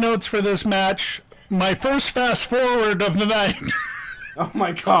of my notes for this match, my first fast forward of the night. Oh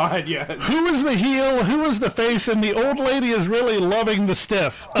my God! Yes. Who is the heel? Who is the face? And the old lady is really loving the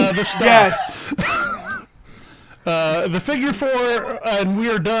stuff. Yes. The figure four, and we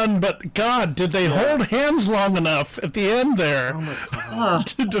are done. But God, did they hold hands long enough at the end there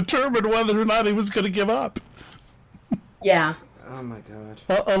to determine whether or not he was going to give up? Yeah. Oh my God.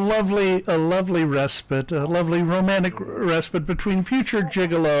 A lovely respite, a lovely romantic respite between future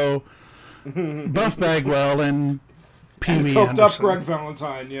gigolo Buff Bagwell and Pee-wee Coked Anderson. up Greg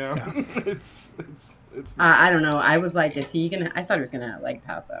Valentine, yeah. it's I don't know. I was like, is he gonna? I thought he was gonna like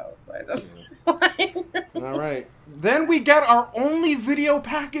pass out. All right. Then we get our only video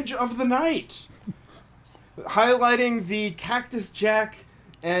package of the night, highlighting the Cactus Jack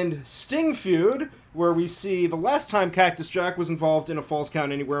and Sting feud, where we see the last time Cactus Jack was involved in a Falls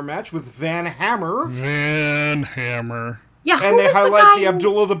Count Anywhere match with Van Hammer. Van Hammer. Yeah, and they highlight the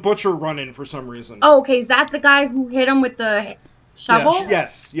Abdullah the Butcher run-in for some reason. Oh, okay. Is that the guy who hit him with the shovel?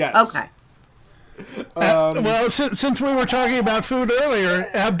 Yes. Okay. Well, since we were talking about food earlier,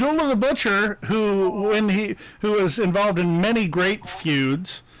 Abdullah the Butcher, who was involved in many great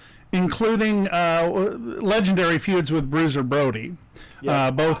feuds, including legendary feuds with Bruiser Brody,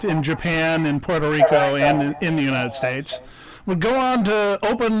 both in Japan, in Puerto Rico, and in the United States, would go on to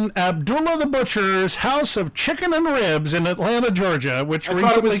open Abdullah the Butcher's House of Chicken and Ribs in Atlanta, Georgia, which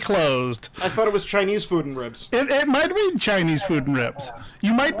recently closed. I thought it was Chinese food and ribs. It might be Chinese food and ribs.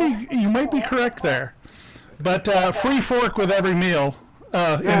 You might be correct there. But free fork with every meal.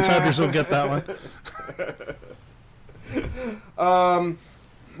 Insiders will get that one.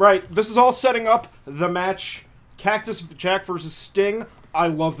 Right. This is all setting up the match. Cactus Jack versus Sting. I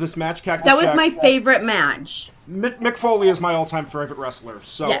love this match. That was my favorite match. Mick Foley is my all-time favorite wrestler,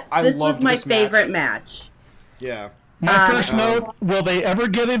 so yes, I this loved was my this favorite match. Yeah. My first note: will they ever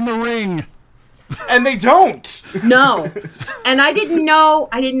get in the ring? And they don't. No, and I didn't know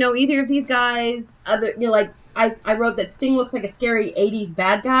either of these guys. I wrote that Sting looks like a scary '80s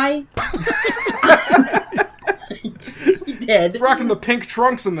bad guy. He did. He's rocking the pink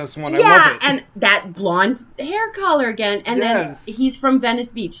trunks in this one. I love it. And that blonde hair color again. And then he's from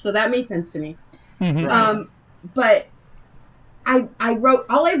Venice Beach, so that made sense to me. Mm-hmm. Right. But I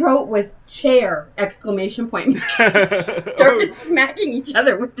wrote was chair ! Started smacking each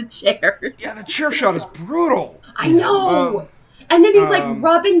other with the chairs. Yeah, the chair shot is brutal. I know. And then he's like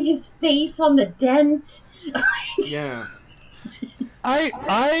rubbing his face on the dent. Yeah.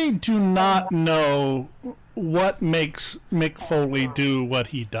 I do not know what makes Mick Foley do what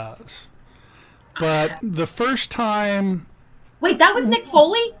he does. But the first time... Wait, that was Mick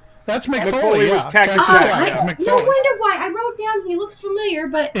Foley? That's Mick Mick Foley, Foley yeah. was Cactus Jack. No wonder why. I wrote down he looks familiar,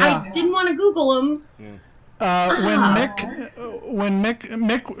 but I didn't want to Google him. When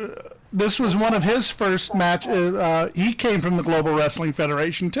Mick this was one of his first matches. He came from the Global Wrestling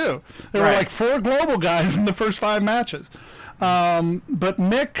Federation, too. There were like 4 global guys in the first 5 matches. But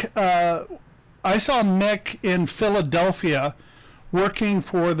Mick... I saw Mick in Philadelphia working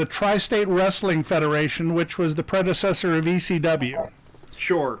for the Tri-State Wrestling Federation, which was the predecessor of ECW.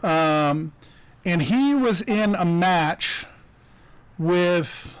 Sure. And he was in a match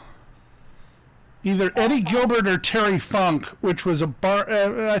with either Eddie Gilbert or Terry Funk, which was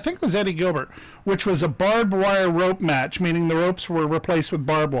I think it was Eddie Gilbert, which was a barbed wire rope match, meaning the ropes were replaced with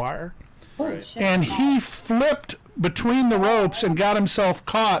barbed wire. Holy shit. And he flipped between the ropes and got himself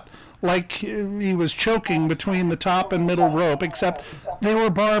caught like he was choking between the top and middle rope, except they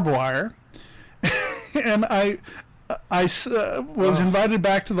were barbed wire. And I was invited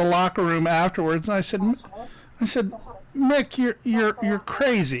back to the locker room afterwards, and I said, Mick, you're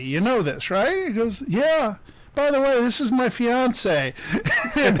crazy. You know this, right? He goes, yeah, by the way, this is my fiance.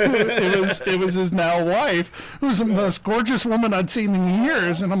 And it was his now wife, who's the most gorgeous woman I'd seen in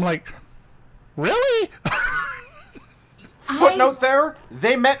years. And I'm like, really? Footnote there,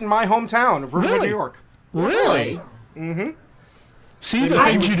 they met in my hometown of Riverwood, Really? New York. Really? Mm-hmm. See the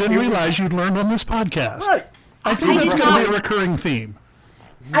things you didn't realize you'd learned on this podcast. Right. I think that's going to be a recurring theme.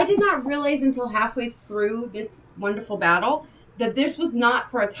 I did not realize until halfway through this wonderful battle that this was not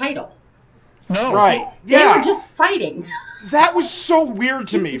for a title. No. Right. They Yeah. were just fighting. That was so weird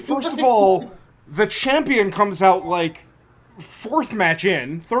to me. First of all, the champion comes out like third or fourth match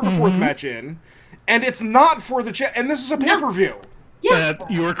in, and it's not for the and this is a pay-per-view. Yeah.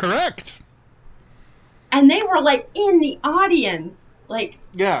 You were correct. And they were like in the audience. Like,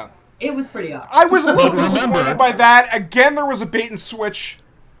 Yeah. it was pretty awesome. I was a little Remember- disappointed by that. Again, there was a bait and switch.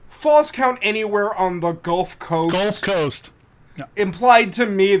 Falls count anywhere on the Gulf Coast. Gulf Coast. Implied to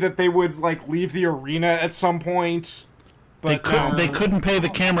me that they would like leave the arena at some point. But They couldn't pay the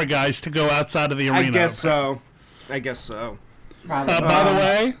camera guys to go outside of the arena. I guess so. Probably. By the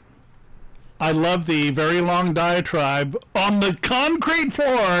way, I love the very long diatribe on the concrete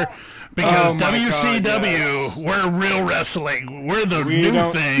floor because Oh my WCW, we're real wrestling. We're the new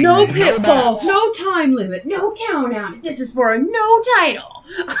don't- thing. No pitfalls, mats. no time limit, no count out. This is for a no title.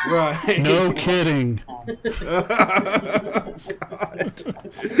 Right. No kidding.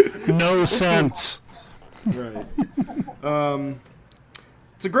 No sense. Right.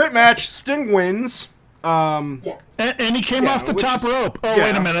 It's a great match. Sting wins. Yes. And he came off the which top is- rope. Oh, yeah.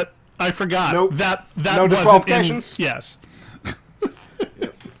 wait a minute. I forgot. Nope. That No wasn't disqualifications? in. Yes.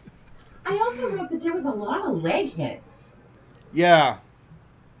 I also wrote that there was a lot of leg hits. Yeah.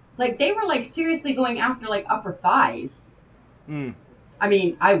 Like, they were, like, seriously going after, like, upper thighs. I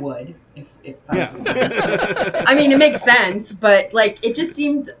mean, I would, if I was Yeah. I mean, it makes sense, but, like, it just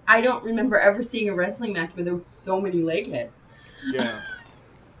seemed... I don't remember ever seeing a wrestling match where there were so many leg hits. Yeah.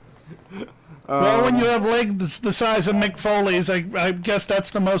 Well, when you have legs the size of Mick Foley's, I guess that's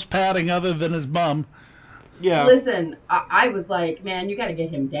the most padding other than his bum. Yeah. Listen, I was like, man, you got to get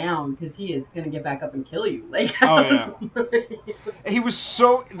him down because he is going to get back up and kill you. Like, Oh, yeah. He was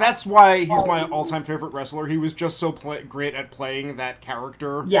so... That's why he's my all-time favorite wrestler. He was just so great at playing that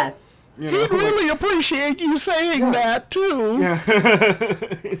character. Yes. You know, He'd really appreciate you saying that, too.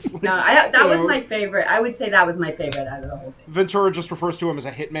 It's like, No, that was my favorite. I would say that was my favorite out of the whole thing. Ventura just refers to him as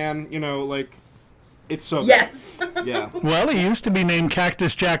a hitman, you know, like... It's so... Yes. Yeah. Well, he used to be named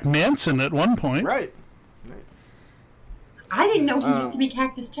Cactus Jack Manson at one point. Right. I didn't know he used to be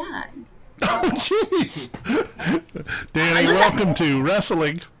Cactus Jack. Oh, jeez. Danny, welcome to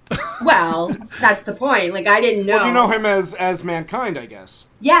wrestling. Well, that's the point. Like, I didn't know. Well, you know him as Mankind, I guess.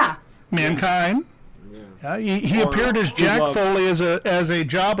 Yeah. Mankind. Yeah, he appeared as Jack Love. Foley as a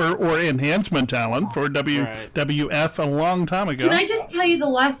jobber or enhancement talent for WWF a long time ago. Can I just tell you the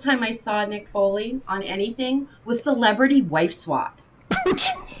last time I saw Nick Foley on anything was Celebrity Wife Swap.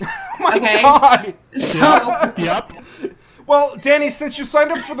 My Okay. God! So, Yep. Well, Danny, since you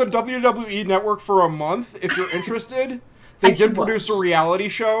signed up for the WWE Network for a month, if you're interested, they I should did produce watch. a reality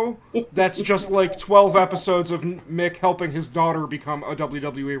show that's just like 12 episodes of Mick helping his daughter become a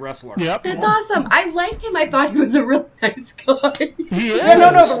WWE wrestler. Yep. that's awesome. I liked him. I thought he was a really nice guy. He is. Yeah,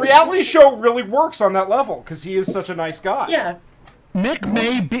 no, the reality show really works on that level because he is such a nice guy. Yeah. Mick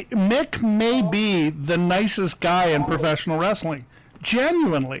may be the nicest guy in professional wrestling.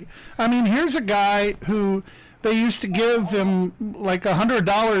 Genuinely. I mean, here's a guy who they used to give him like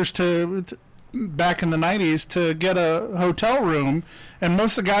 $100 to back in the 90s to get a hotel room, and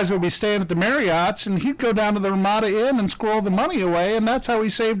most of the guys would be staying at the Marriotts, and he'd go down to the Ramada Inn and squirrel the money away, and that's how he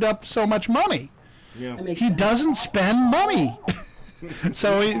saved up so much money. That makes He sense. doesn't spend money.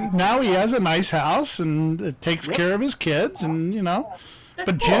 So now he has a nice house and takes care of his kids, and you know. But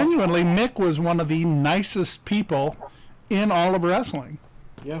cool. genuinely, Mick was one of the nicest people in all of wrestling.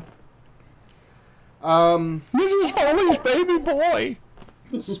 Yeah. Mrs. Foley's baby boy.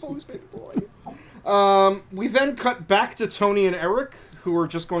 This is Foley's baby boy. We then cut back to Tony and Eric, who are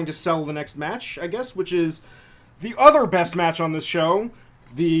just going to sell the next match, I guess, which is the other best match on this show,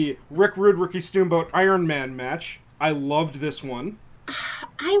 the Rick Rude, Ricky Steamboat Iron Man match. I loved this one.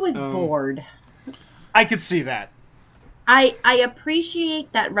 I was bored. I could see that. I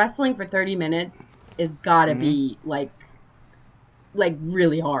appreciate that wrestling for 30 minutes is gotta be like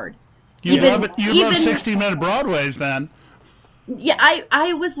really hard. You Even- love it. You love even- 60-minute Broadways then. Yeah,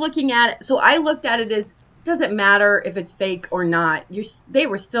 I was looking at it. So I looked at it as doesn't matter if it's fake or not. They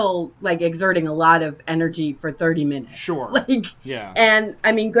were still like exerting a lot of energy for 30 minutes. Sure. Like, Yeah. and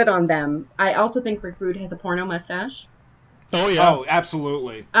I mean, good on them. I also think Rick Rude has a porno mustache. Oh, yeah. Oh,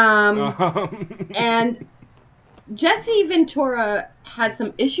 absolutely. And Jesse Ventura has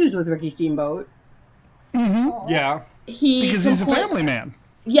some issues with Ricky Steamboat. Mm-hmm. Yeah. Because he's a family man.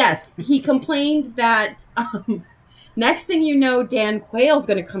 Yes. He complained that next thing you know, Dan Quayle's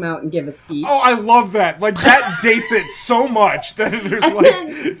going to come out and give a speech. Oh, I love that. Like, that dates it so much that there's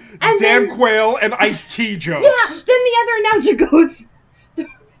Dan Quayle and Ice-T jokes. Yeah, then the other announcer goes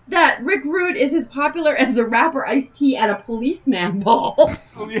that Rick Rude is as popular as the rapper Ice-T at a policeman ball.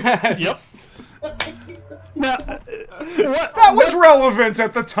 Yes. Yep. Now, that was relevant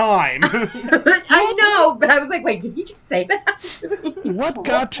at the time. I know, but I was like, wait, did he just say that? What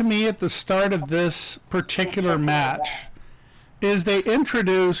got to me at the start of this particular match is they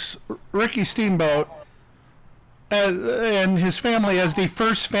introduce Ricky Steamboat and his family as the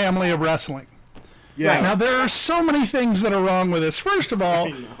first family of wrestling. Yeah. Now, there are so many things that are wrong with this. First of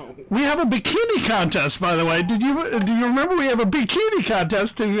all, we have a bikini contest, by the way. Do you remember we have a bikini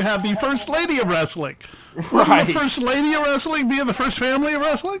contest to have the first lady of wrestling? Right. The first lady of wrestling being the first family of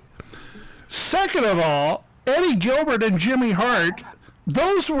wrestling? Second of all, Eddie Gilbert and Jimmy Hart,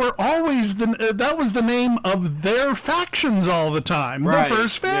 those were always that was the name of their factions all the time. Right. The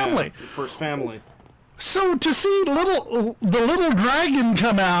first family. Yeah, the first family. So to see the little dragon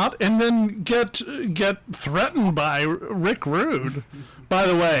come out and then get threatened by Rick Rude. By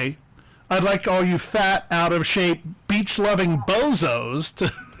the way, I'd like all you fat, out of shape, beach loving bozos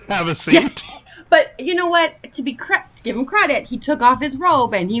to have a seat. Yeah. But you know what? To give him credit, he took off his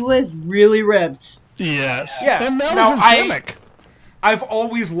robe and he was really ripped. Yes. Yeah. And that was his gimmick. I've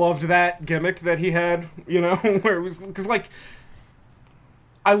always loved that gimmick that he had. Where it was because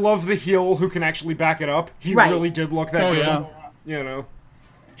I love the heel who can actually back it up. He really did look that good. Yeah.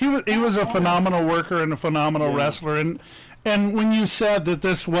 He was a phenomenal worker and a phenomenal wrestler. And when you said that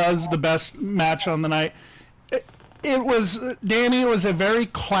this was the best match on the night, it was, Danny, it was a very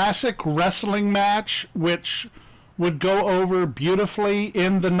classic wrestling match, which would go over beautifully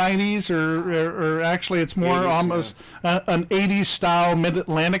in the 90s, or actually it's more 80s, almost an 80s style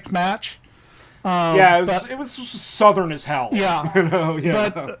Mid-Atlantic match. It was southern as hell. Yeah.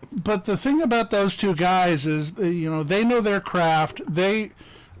 But the thing about those two guys is, they know their craft. The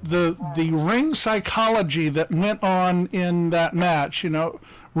ring psychology that went on in that match,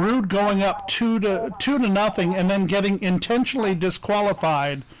 Rude going up 2-0 and then getting intentionally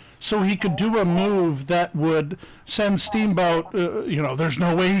disqualified so he could do a move that would send Steamboat, there's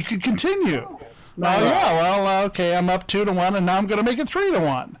no way he could continue. Okay, I'm up 2-1 and now I'm going to make it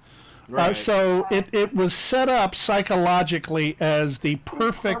 3-1. Right. So it was set up psychologically as the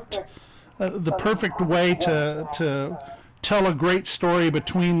perfect way to tell a great story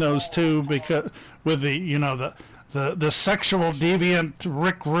between those two, because with the sexual deviant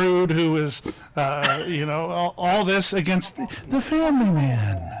Rick Rude, who is all this against the family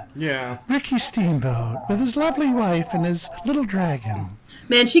man. Yeah. Ricky Steamboat with his lovely wife and his little dragon.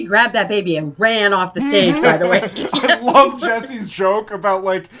 Man, she grabbed that baby and ran off the stage, by the way. I love Jesse's joke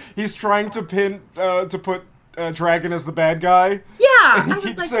about, he's trying to put Dragon as the bad guy. Yeah, and I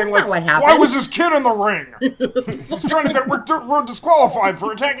was like, saying, that's not what happened. Why was this kid in the ring? He's trying to get Rude disqualified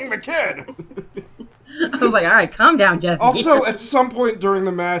for attacking the kid. I was like, all right, calm down, Jesse. Also, at some point during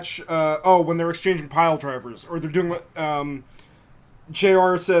the match, when they're exchanging pile drivers, or they're doing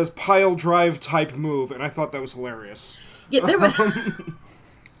JR says pile drive type move, and I thought that was hilarious. Yeah, there was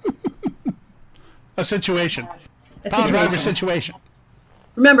a situation. Pile driver situation.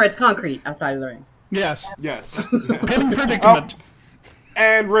 Remember, it's concrete outside of the ring. Yes. Pinning predicament.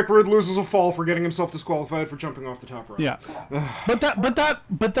 And Rick Rude loses a fall for getting himself disqualified for jumping off the top rope. Yeah. but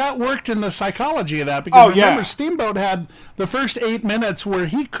that worked in the psychology of that, because remember, Steamboat had the first 8 minutes where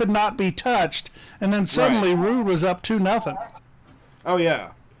he could not be touched, and then suddenly Rude was up 2-0. Oh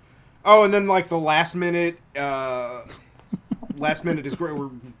yeah. Oh, and then the last minute is great, where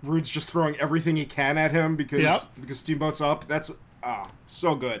Rude's just throwing everything he can at him because Steamboat's up. That's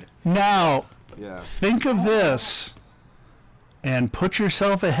so good. Now, think of this and put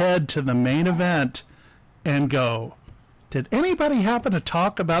yourself ahead to the main event and go, did anybody happen to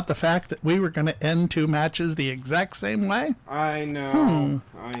talk about the fact that we were going to end 2 matches the exact same way? I know.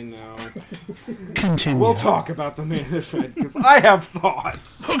 Continue. We'll talk about the main event, because I have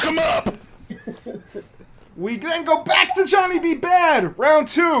thoughts. Hook 'em up! We then go back to Johnny B. Bad, round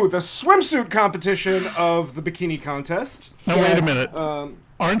 2, the swimsuit competition of the bikini contest. Now, wait a minute.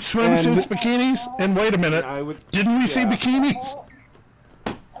 Aren't swimsuits bikinis? And wait a minute. Didn't we see bikinis?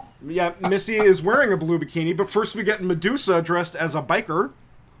 Yeah, Missy is wearing a blue bikini, but first we get Medusa dressed as a biker.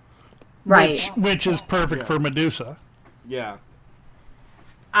 Right. Which is perfect for Medusa. Yeah.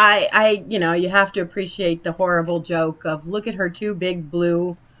 I you have to appreciate the horrible joke of, look at her 2 big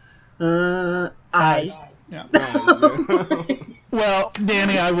blue Ice. Yeah. Well,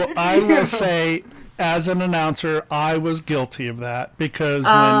 Danny, I will say, as an announcer, I was guilty of that because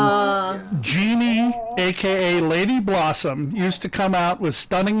when Jeannie, a.k.a. Lady Blossom, used to come out with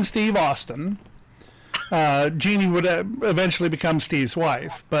Stunning Steve Austin, Jeannie would eventually become Steve's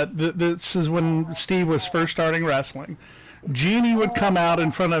wife, but this is when Steve was first starting wrestling. Jeannie would come out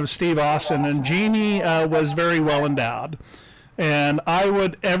in front of Steve Austin, and Jeannie was very well endowed. And I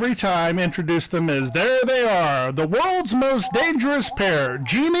would every time introduce them as, there they are, the world's most dangerous pair,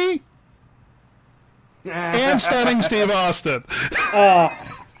 Jeannie and Stunning Steve Austin. I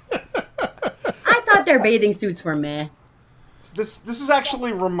thought their bathing suits were meh. This is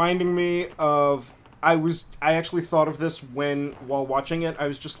actually reminding me of... I actually thought of this while watching it. I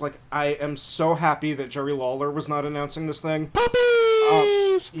was just like, I am so happy that Jerry Lawler was not announcing this thing.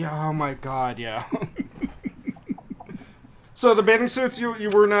 Puppies! Yeah, oh my god, yeah. So the bathing suits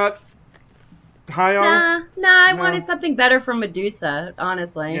you were not high on? Nah, I wanted something better from Medusa,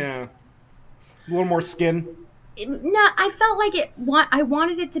 honestly. Yeah. A little more skin? No, I felt like I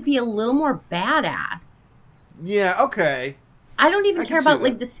wanted it to be a little more badass. Yeah, okay. I don't even care about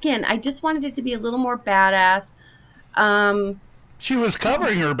like the skin. I just wanted it to be a little more badass. She was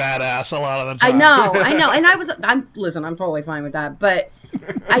covering her badass a lot of the time. I know. And listen, I'm totally fine with that. But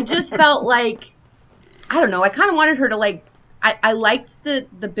I just felt like, I don't know, I kind of wanted her to like, I liked the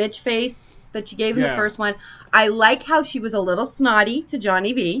bitch face that she gave in the first one. I like how she was a little snotty to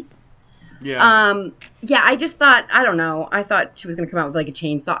Johnny B. Yeah. I just thought, I don't know. I thought she was going to come out with like a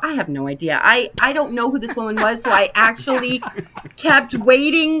chainsaw. I have no idea. I don't know who this woman was, so I actually kept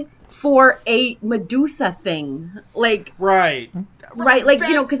waiting for a Medusa thing. Like, right. Like,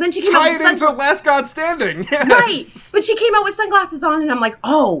 because then she came out with into Last God Standing. Yes. Right. But she came out with sunglasses on, and I'm like,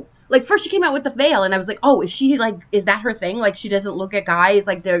 oh. Like, first she came out with the veil, and I was like, oh, is that her thing? Like, she doesn't look at guys,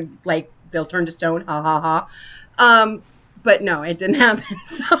 like, they'll turn to stone, ha, ha, ha. But no, it didn't happen,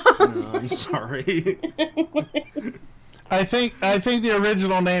 so. No, I'm sorry. I think the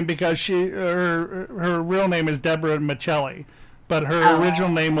original name, because her real name is Deborah Michelli, but her original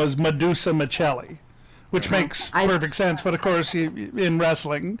name was Medusa Michelli, which makes perfect sense. But of course, in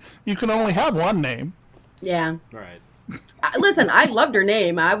wrestling, you can only have one name. Yeah. Right. Listen, I loved her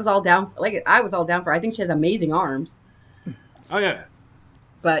name. I was all down for. I think she has amazing arms. Oh yeah.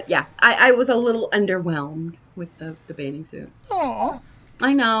 But yeah, I was a little underwhelmed with the bathing suit. Aww.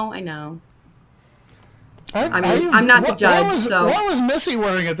 I know. I'm not the judge, what was Missy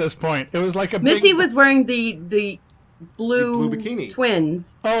wearing at this point? It was like Missy was wearing the blue bikini.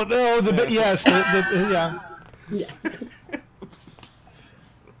 Twins. Oh no! Yes, yeah. Yes.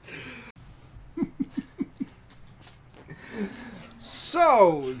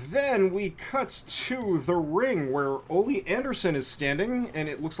 So, then we cut to the ring where Ole Anderson is standing, and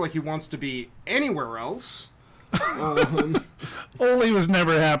it looks like he wants to be anywhere else. Ole was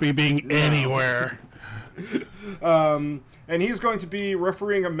never happy being anywhere. And he's going to be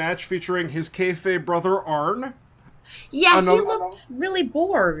refereeing a match featuring his kayfabe brother, Arn. Yeah, he looked really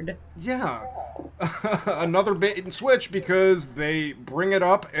bored. Yeah. Another bait and switch because they bring it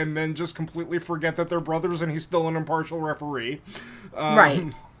up and then just completely forget that they're brothers and he's still an impartial referee.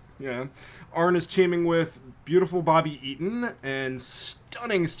 Right. Yeah. Arn is teaming with beautiful Bobby Eaton and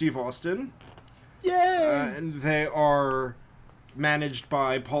stunning Steve Austin. Yay! And they are managed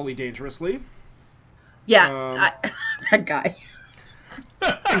by Paulie Dangerously. Yeah, that guy.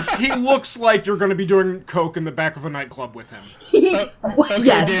 He looks like you're going to be doing coke in the back of a nightclub with him. Okay,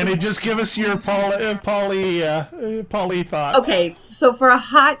 yes. Danny, just give us your Paulie thoughts. Okay, so for a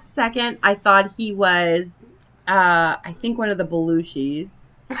hot second, I thought he was, I think one of the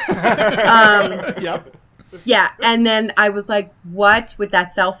Belushis. Yep. Yeah, and then I was like, what with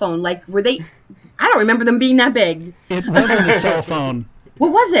that cell phone? Like, were they... I don't remember them being that big. It wasn't a cell phone.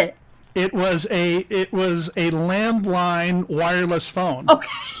 What was it? It was a landline wireless phone. Okay.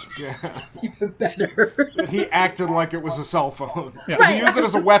 Yeah. Even better. He acted like it was a cell phone. Yeah. Right. He used it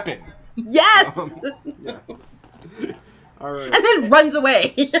as a weapon. Yes! Yes. All right. And then runs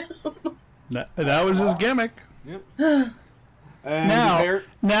away. That was his gimmick. Yep.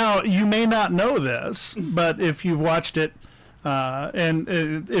 Now, you may not know this, but if you've watched it, and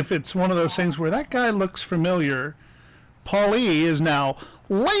if it's one of those things where that guy looks familiar, Paulie is now,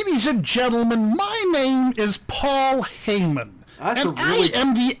 ladies and gentlemen, my name is Paul Heyman. I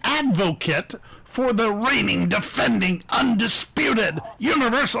am the advocate for the reigning, defending, undisputed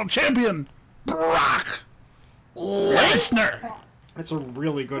Universal Champion, Brock Lesnar. That's a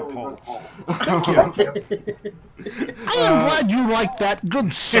really good poll. Thank you. I am glad you like that,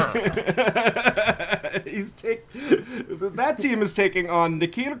 good sir. That team is taking on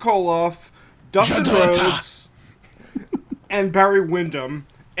Nikita Koloff, Dustin Rhodes, and Barry Windham,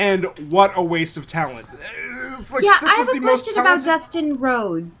 and what a waste of talent. It's like I have a question about Dustin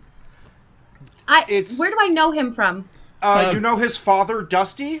Rhodes. Where do I know him from? You know his father,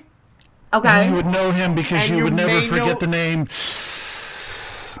 Dusty? Okay. And you would know him because you would never forget the name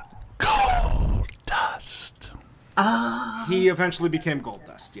Goldust. He eventually became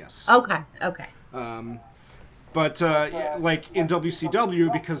Goldust, yes. Okay. But like in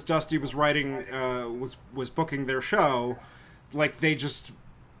WCW, because Dusty was writing, was booking their show, like they just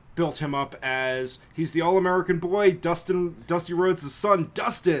built him up as he's the All-American boy, Dusty Rhodes' son,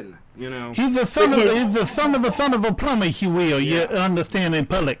 Dustin. You know, he's the son of a plumber. He will. You understand in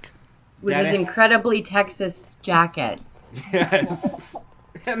public. With his incredibly Texas jackets. Yes.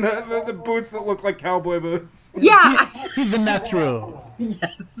 And the boots that look like cowboy boots. Yeah. He's a natural.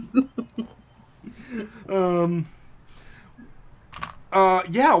 Yes.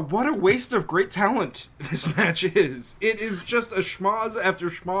 Yeah, what a waste of great talent this match is. It is just a schmoz after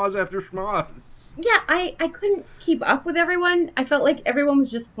schmoz after schmoz. Yeah, I couldn't keep up with everyone. I felt like everyone was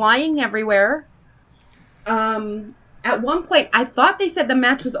just flying everywhere. At one point, I thought they said the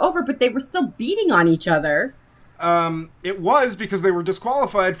match was over, but they were still beating on each other. It was because they were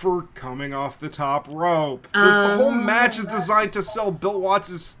disqualified for coming off the top rope. The whole match is designed to sell Bill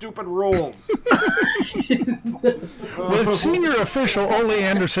Watts' stupid rules. With senior official Ole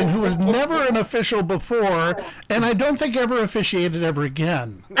Anderson, who was never an official before, and I don't think ever officiated ever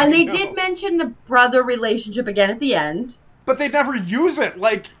again. And they did mention the brother relationship again at the end. But they never use it.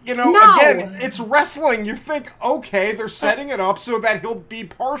 Like, again, it's wrestling. You think, okay, they're setting it up so that he'll be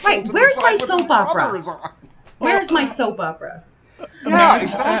partial to where's the my side soap opera? Where's my soap opera? Yeah,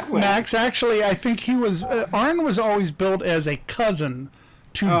 exactly. Max, actually, I think he was... Arn was always billed as a cousin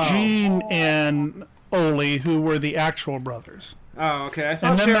to Gene and Ole, who were the actual brothers. Oh, okay. I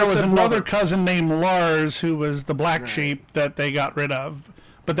thought and then there was another brother. cousin named Lars, who was the black sheep that they got rid of.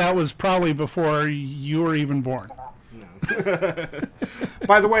 But that was probably before you were even born.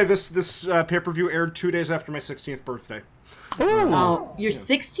 By the way, this pay-per-view aired 2 days after my 16th birthday. Ooh. Oh, your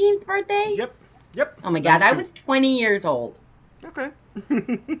 16th birthday? Yep. Oh my God, I was 20 years old. Okay.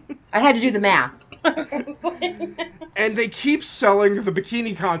 I had to do the math. And they keep selling the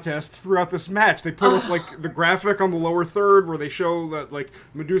bikini contest throughout this match. They put up like the graphic on the lower third where they show that like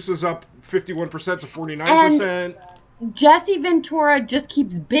Medusa's up 51% to 49%. And Jesse Ventura just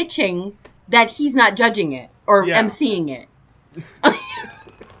keeps bitching that he's not judging it or emceeing it.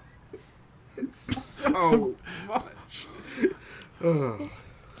 So much.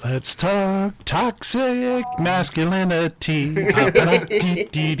 Let's talk toxic masculinity.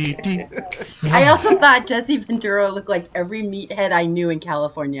 I also thought Jesse Ventura looked like every meathead I knew in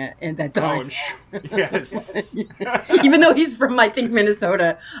California at that time. Oh, I'm sure. Yes. Even though he's from, I think,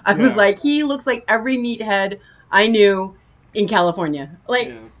 Minnesota, I was like, he looks like every meathead I knew in California.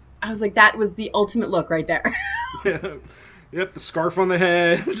 Like, I was like, that was the ultimate look right there. Yep, the scarf on the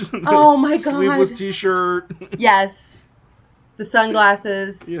head. Oh my God. Sleeveless t-shirt. Yes. The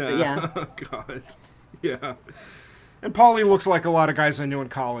sunglasses. Yeah. Oh, God. Yeah. And Paulie looks like a lot of guys I knew in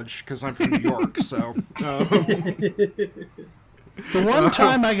college, because I'm from New York, so... The one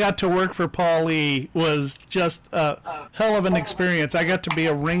time I got to work for Paulie was just a hell of an experience. I got to be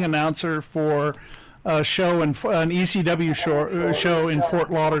a ring announcer for a show, an ECW show in Fort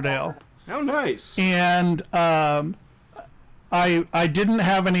Lauderdale. Oh, nice. And I didn't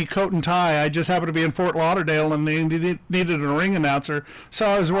have any coat and tie. I just happened to be in Fort Lauderdale, and they needed a ring announcer. So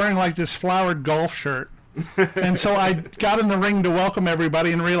I was wearing like this flowered golf shirt. And so I got in the ring to welcome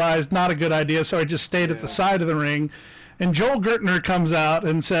everybody and realized not a good idea. So I just stayed at the side of the ring. And Joel Gertner comes out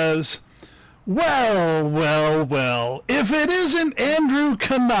and says, well, if it isn't Andrew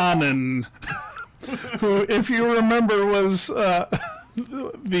Cunanan, who, if you remember, was...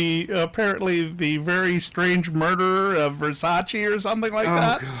 apparently the very strange murderer of Versace or something like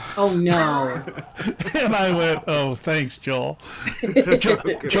that. God. Oh no. And I went, oh, thanks, Joel.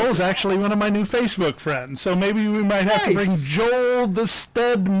 Joel's actually one of my new Facebook friends, so maybe we might have to bring Joel the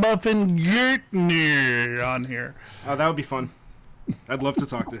Stud Muffin Gertner on here. Oh, that would be fun. I'd love to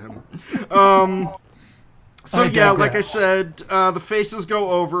talk to him. Like I said, the faces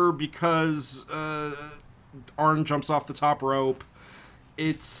go over because Arn jumps off the top rope.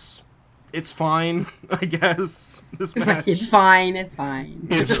 It's fine, I guess, this match. It's fine.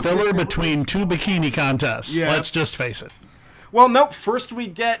 It's filler between two bikini contests. Yeah. Let's just face it. Well, nope. First we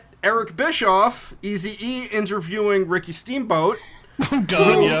get Eric Bischoff, Eazy-E, interviewing Ricky Steamboat.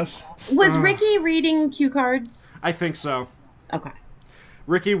 God, yes. Was Ricky reading cue cards? I think so. Okay.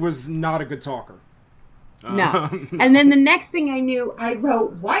 Ricky was not a good talker. No. And then the next thing I knew, I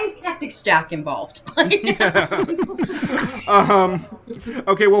wrote, why is Cactus Jack involved?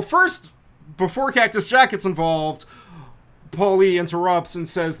 Okay, well, first, before Cactus Jack gets involved, Paulie interrupts and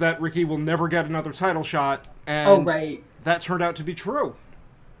says that Ricky will never get another title shot. And right. That turned out to be true.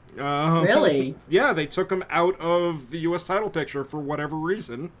 Really? Yeah, they took him out of the U.S. title picture for whatever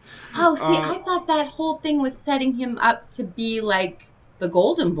reason. Oh, see, I thought that whole thing was setting him up to be like the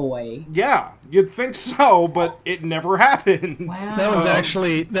Golden Boy. Yeah, you'd think so, but it never happened. Wow. That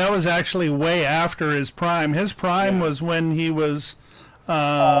was actually way after his prime. His prime was when he was.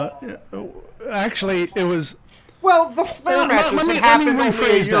 Actually, it was. Well, the Flair matches happened only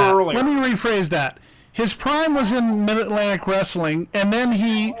a year earlier. Let me rephrase that. His prime was in Mid-Atlantic Wrestling, and then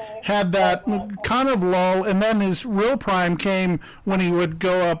he had that kind of lull, and then his real prime came when he would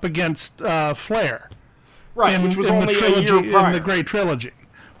go up against Flair. Right, which was only a year prior. In the Great Trilogy.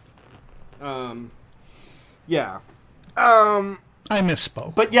 Yeah. I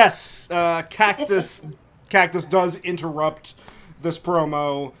misspoke. But yes, Cactus does interrupt this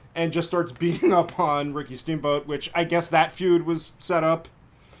promo and just starts beating up on Ricky Steamboat, which I guess that feud was set up.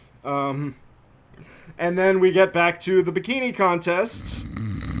 And then we get back to the bikini contest.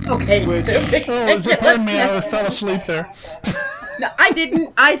 Okay. Pardon me, I fell asleep there. No, I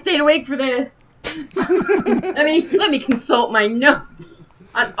didn't. I stayed awake for this. Let me consult my notes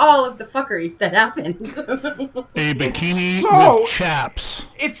on all of the fuckery that happened. A bikini with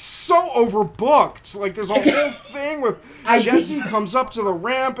chaps. It's so overbooked. Like, there's a whole thing with Jesse comes up to the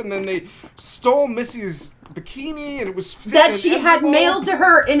ramp, and then they stole Missy's bikini, and it was that she had mailed to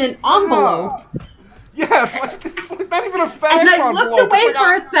her in an envelope. Yeah, it's like not even a FedEx envelope. And I looked away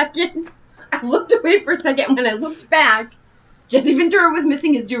for a second. I looked away for a second. When I looked back, Jesse Ventura was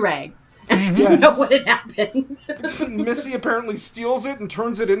missing his do-rag. And I didn't know what had happened. Missy apparently steals it and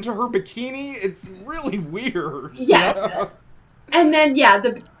turns it into her bikini. It's really weird. Yes. And then,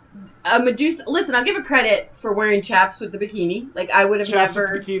 the Medusa... Listen, I'll give her credit for wearing chaps with the bikini. Like, I would have chaps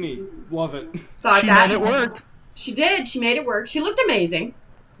never... with the bikini. Love it. Thought she that. made it work. She did. She made it work. She looked amazing.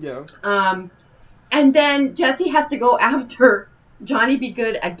 Yeah. And then Jesse has to go after Johnny B.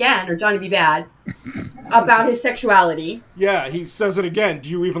 Good again, or Johnny B. Bad, about his sexuality. Yeah, he says it again. Do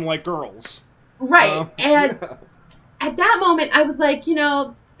you even like girls? Right. At that moment, I was like,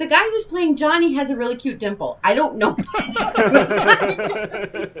 the guy who's playing Johnny has a really cute dimple. I don't know.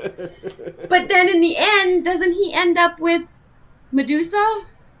 But then in the end, doesn't he end up with Medusa?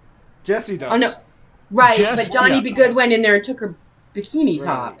 Jesse does. Oh, no. Right, but Johnny B. Good went in there and took her bikini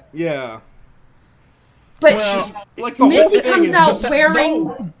top. Yeah. But like the Missy whole thing comes is out just wearing...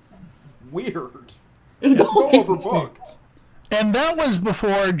 so weird. It's so overbooked. And that was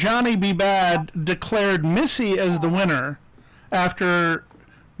before Johnny B. Bad declared Missy as the winner after...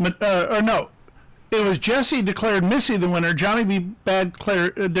 it was Jesse declared Missy the winner, Johnny B. Bad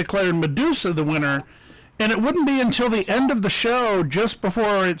declared Medusa the winner, and it wouldn't be until the end of the show, just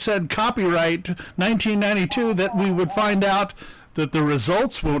before it said copyright 1992, that we would find out that the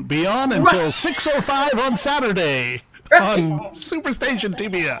results won't be on until 6:05 on Saturday on Superstation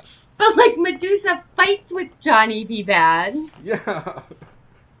TBS. But, like, Medusa fights with Johnny B. Bad. Yeah.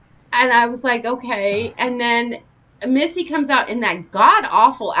 And I was like, okay. And then Missy comes out in that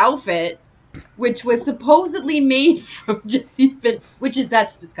god-awful outfit, which was supposedly made from Jesse Ventura,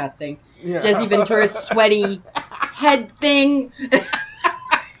 that's disgusting. Yeah. Jesse Ventura's sweaty head thing.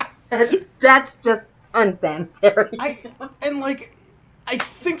 That's just unsanitary. I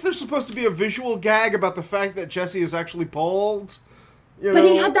think there's supposed to be a visual gag about the fact that Jesse is actually bald. But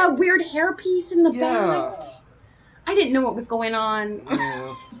he had that weird hairpiece in the back. I didn't know what was going on.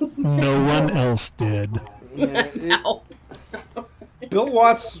 Yeah. No one else did. Yeah, No. Bill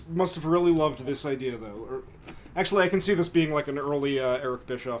Watts must have really loved this idea, though. Actually, I can see this being like an early Eric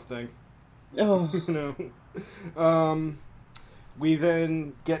Bischoff thing. Oh. We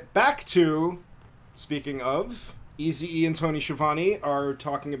then get back to, speaking of, Eazy-E and Tony Schiavone are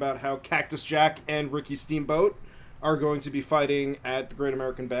talking about how Cactus Jack and Ricky Steamboat are going to be fighting at the Great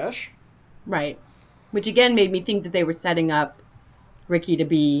American Bash. Right. Which again made me think that they were setting up Ricky to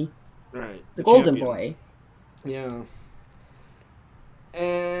be the Golden Boy. Yeah.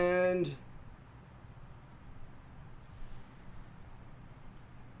 And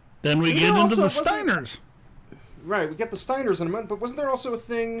then we get into the Steiners. Right, we get the Steiners in a minute, but wasn't there also a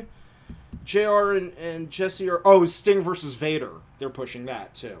thing... JR and Jesse are... Oh, Sting versus Vader. They're pushing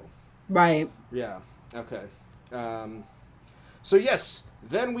that, too. Right. Yeah, okay. So, yes,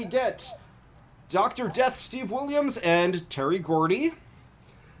 then we get Dr. Death Steve Williams and Terry Gordy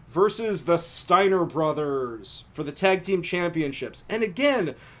versus the Steiner brothers for the tag team championships. And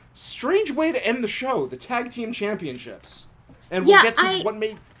again, strange way to end the show, the tag team championships. And we'll get to what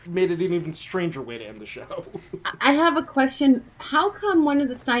made it an even stranger way to end the show. I have a question. How come one of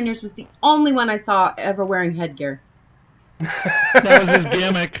the Steiners was the only one I saw ever wearing headgear? That was his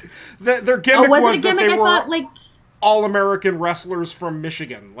gimmick. Their gimmick was it a gimmick? that they I were thought, like, all-American wrestlers from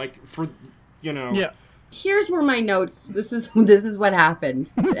Michigan. Like, for, you know... Yeah. Here's where my notes. This is what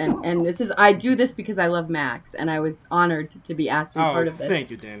happened, and this is I do this because I love Max, and I was honored to be asked to be part of this.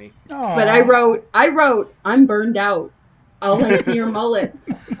 Thank you, Danny. Aww. But I wrote, I'm burned out. All I see are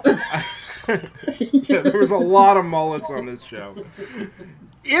mullets. Yeah, there was a lot of mullets on this show.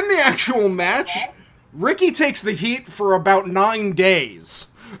 In the actual match, Ricky takes the heat for about 9 days.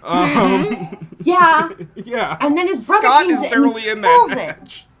 Yeah. Yeah. And then his brother Scott comes is barely in that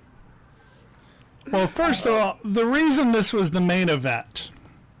match. Well, first of all, the reason this was the main event,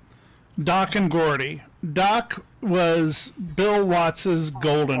 Doc and Gordy. Doc was Bill Watts'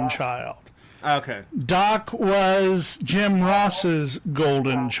 golden child. Okay. Doc was Jim Ross's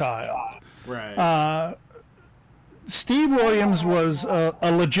golden child. Right. Steve Williams was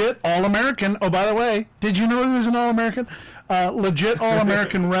a legit All-American. Oh, by the way, did you know he was an All-American? Legit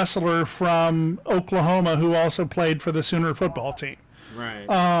All-American wrestler from Oklahoma who also played for the Sooner football team.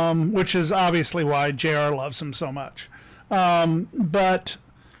 Right. Which is obviously why JR loves him so much. But...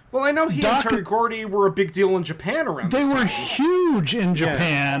 Well, I know he and Terry Gordy were a big deal in Japan around this time. They were huge in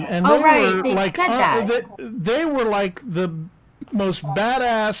Japan, and they were they like said that. they were like the most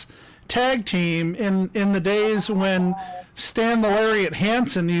badass tag team in the days when Stan the Lariat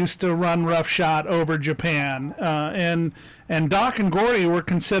Hansen used to run roughshod over Japan, and Doc and Gordy were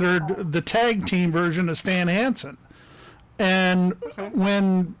considered the tag team version of Stan Hansen. And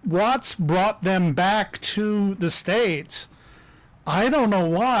when Watts brought them back to the States, I don't know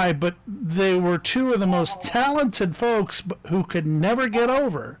why, but they were two of the most talented folks who could never get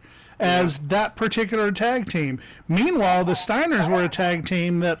over as that particular tag team. Meanwhile, the Steiners were a tag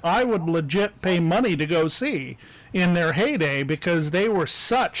team that I would legit pay money to go see in their heyday because they were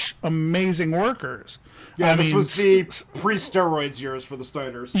such amazing workers. Yeah, this was the pre-steroids years for the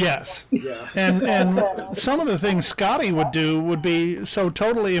Steiners. Yes. Yeah. And some of the things Scotty would do would be so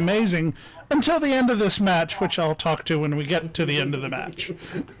totally amazing until the end of this match, which I'll talk to when we get to the end of the match.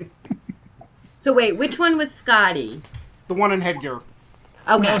 So wait, which one was Scotty? The one in headgear.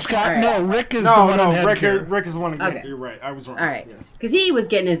 Okay. No, Scott. Right. No, Rick is the one in headgear. Rick is the one in headgear. Okay. You're right. I was wrong. All right. Because he was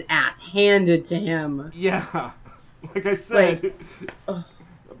getting his ass handed to him. Yeah. Like I said,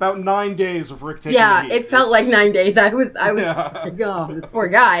 about 9 days of Rick taking the heat. It felt like 9 days. I was like, oh, this poor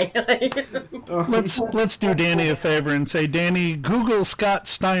guy. Let's do Danny a favor and say, Danny, Google Scott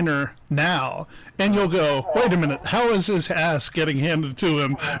Steiner now, and you'll go, wait a minute, how is his ass getting handed to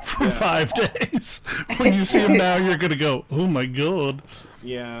him for 5 days? When you see him now, you're going to go, oh my God.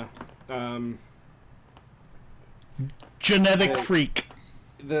 Yeah. Genetic freak.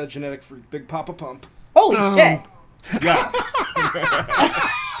 The genetic freak, Big Papa Pump. Holy shit. Yeah.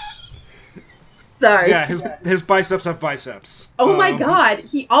 Sorry. Yeah, his biceps have biceps. Oh my God.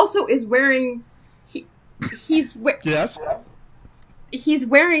 He also is wearing... Yes? He's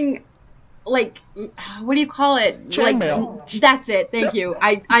wearing... Like, what do you call it? Chainmail. That's it. Thank you.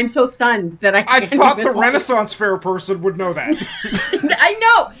 I'm so stunned that I I thought the Renaissance Fair person would know that. I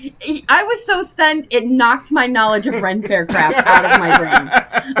know. I was so stunned, it knocked my knowledge of Ren Fair crap out of my brain.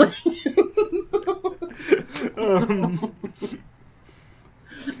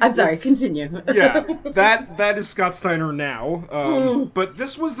 I'm sorry, continue. Yeah, that is Scott Steiner now. But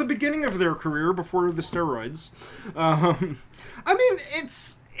this was the beginning of their career before the steroids. I mean,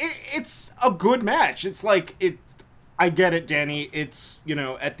 it's a good match. It's like I get it, Danny. It's,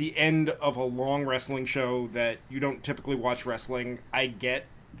 at the end of a long wrestling show that you don't typically watch wrestling. I get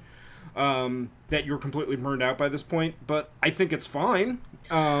that you're completely burned out by this point, but I think it's fine.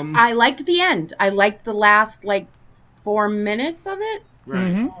 I liked the end. I liked the last 4 minutes of it.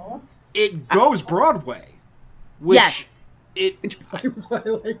 Right. Mm-hmm. It goes Broadway. Which yes. Which probably was why I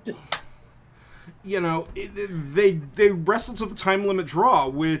liked it. They wrestle to the time limit draw,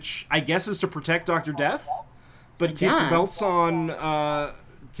 which I guess is to protect Dr. Death, but keep the belts on the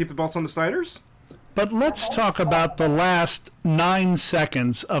Steiners. But let's talk about the last 9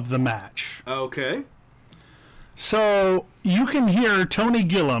 seconds of the match. Okay. So you can hear Tony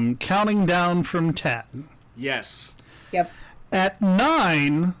Gillum counting down from 10. Yes. Yep. At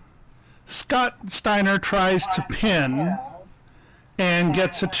 9, Scott Steiner tries to pin and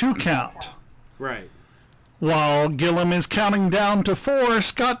gets a 2 count. Right. While Gillum is counting down to 4,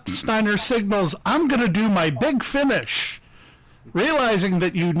 Scott Steiner signals, "I'm going to do my big finish," realizing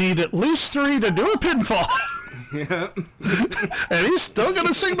that you need at least 3 to do a pinfall. Yeah. And he's still going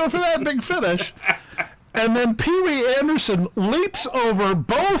to signal for that big finish. And then Pee Wee Anderson leaps over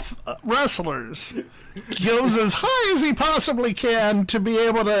both wrestlers, goes as high as he possibly can to be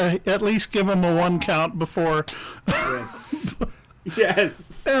able to at least give him a 1 count before. Yes.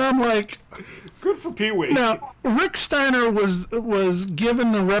 Yes. And I'm like, good for Pee Wee. now, Rick Steiner was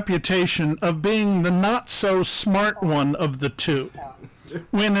given the reputation of being the not-so-smart one of the two,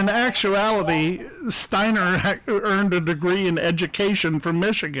 when in actuality, Steiner earned a degree in education from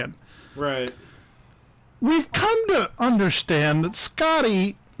Michigan. Right. We've come to understand that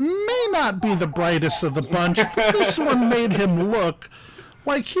Scotty may not be the brightest of the bunch, but this one made him look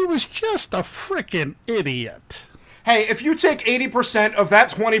like he was just a frickin' idiot. Hey, if you take 80% of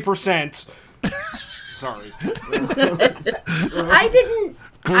that 20%... Sorry. I didn't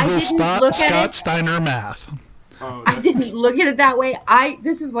look Scott at it. Steiner math. Oh, I didn't look at it that way.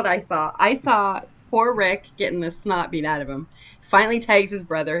 This is what I saw. I saw poor Rick getting the snot beat out of him. Finally tags his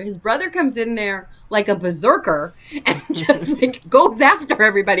brother. His brother comes in there like a berserker and just like goes after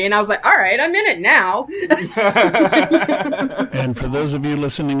everybody. And I was like, all right, I'm in it now. And for those of you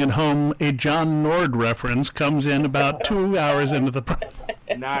listening at home, a John Nord reference comes in about 2 hours into the...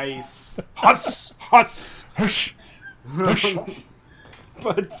 Nice. Huss! Huss! Hush! Hush!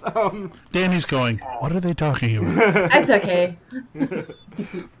 But, Danny's going, what are they talking about? That's okay.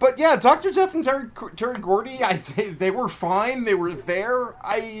 But yeah, Dr. Death and Terry Gordy, they were fine. They were there.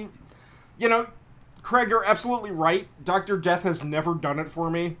 Craig, you're absolutely right. Dr. Death has never done it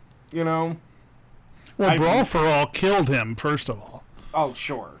for me, Well, Brawl for All killed him, first of all. Oh,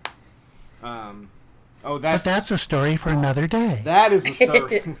 sure. But that's a story for another day. That is a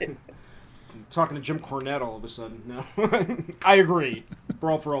story. Talking to Jim Cornette all of a sudden. No, I agree.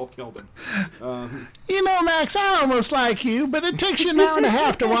 Brawl for All killed him. Max, I almost like you, but it takes you an hour and a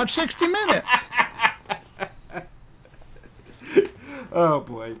half to watch 60 Minutes. Oh,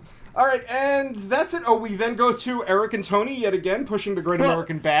 boy. All right, and that's it. Oh, we then go to Eric and Tony yet again, pushing the Great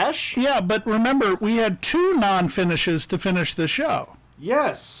American Bash. Yeah, but remember, we had 2 non-finishes to finish the show.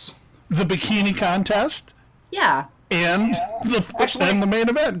 Yes. The bikini contest. Yeah. And the main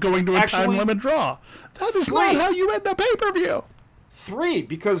event, going to a time limit draw. That is not how you end a pay-per-view. 3,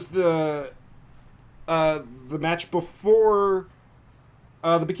 because the match before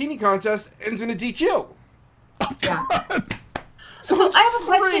the bikini contest ends in a DQ. Oh, God. So I have a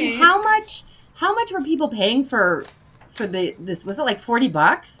question. How much were people paying for this? Was it like $40?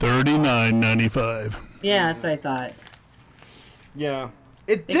 $39.95. Yeah, that's what I thought. Yeah.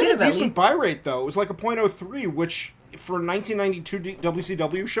 It did a decent buy rate, though. It was like a .03, which for a 1992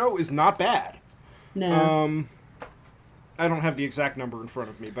 WCW show is not bad. No. I don't have the exact number in front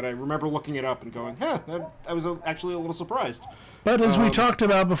of me, but I remember looking it up and going, I was actually a little surprised. But as we talked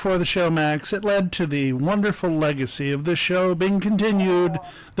about before the show, Max, it led to the wonderful legacy of the show being continued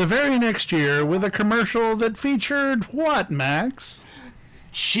the very next year with a commercial that featured what, Max?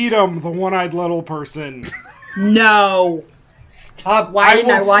 Cheatham, the one-eyed little person. No. Stop. Why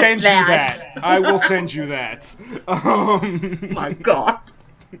didn't I watch that? I will send you that. My God.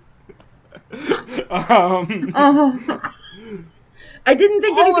 I didn't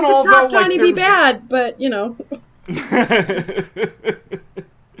think anything could top Johnny B. Bad, but,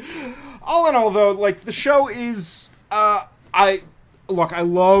 All in all, though, the show is... I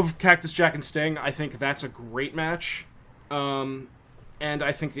love Cactus Jack and Sting. I think that's a great match. And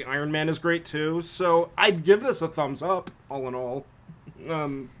I think the Iron Man is great, too. So I'd give this a thumbs up, all in all.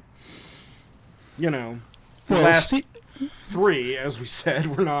 The last 3, as we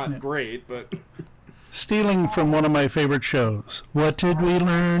said, were not great, but... Stealing from one of my favorite shows. What did we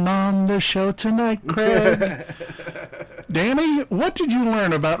learn on the show tonight, Craig? Danny, what did you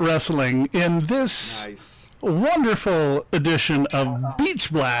learn about wrestling in this wonderful edition of Beach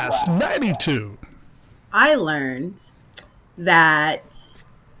Blast 92? I learned that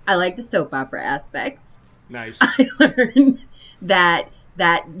I like the soap opera aspects. Nice. I learned that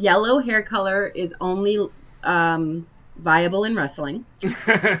yellow hair color is only viable in wrestling.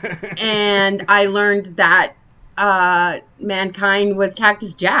 And I learned that Mankind was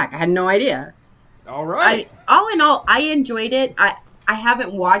Cactus Jack. I had no idea. All right. All in all, I enjoyed it. I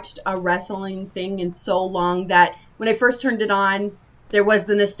haven't watched a wrestling thing in so long that when I first turned it on, there was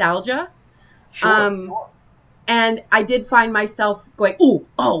the nostalgia. Sure. And I did find myself going, ooh,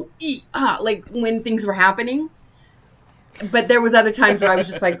 oh, like when things were happening. But there was other times where I was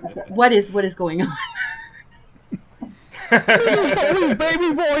just like, what is going on? Mrs. Foley's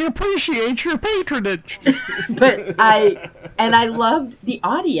baby boy appreciates your patronage. But I loved the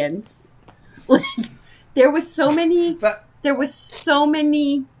audience. Like, there was so many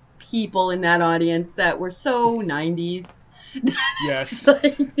people in that audience that were so 90s. Yes.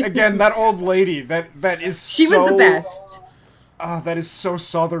 Again, that old lady, that is she was the best. That is so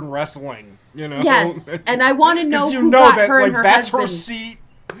Southern wrestling, you know? Yes, and I want to know who got that, her like, and her that's husband. Her seat.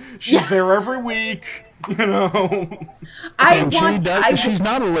 She's there every week, you know? She's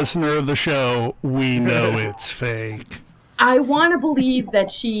not a listener of the show. We know it's fake. I want to believe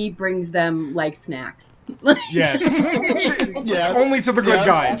that she brings them, like, snacks. Yes. Yes. Only to the good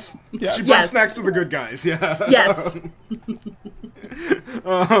guys. Yes. She brings snacks to the good guys, yeah. Yes.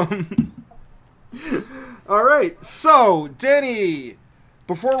 All right, so, Danny,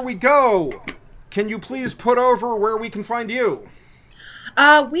 before we go, can you please put over where we can find you?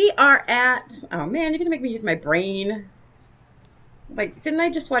 We are at... Oh, man, you're going to make me use my brain. Like, didn't I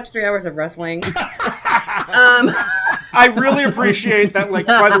just watch 3 hours of wrestling? I really appreciate that. Like,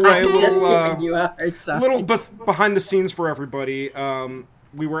 by the way, little behind the scenes for everybody.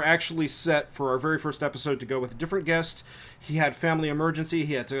 We were actually set for our very first episode to go with a different guest. He had family emergency.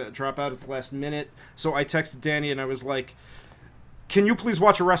 He had to drop out at the last minute. So I texted Danny and I was like, can you please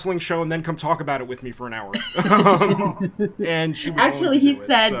watch a wrestling show and then come talk about it with me for an hour? And she was actually, he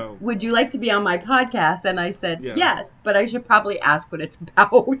said, so. Would you like to be on my podcast? And I said, yes, but I should probably ask what it's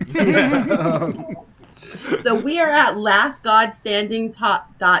about. So we are at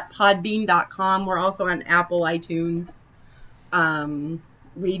lastgodstanding.podbean.com. We're also on Apple iTunes.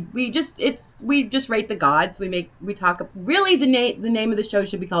 We just rate the gods. We talk. Really, the name of the show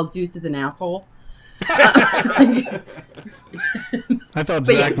should be called Zeus is an Asshole. I thought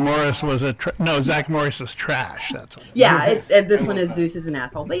Zach Morris was Zach Morris is trash. That's all. Yeah. This one is Zeus is an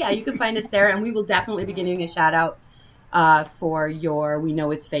Asshole. But yeah, you can find us there, and we will definitely be giving a shout out for your We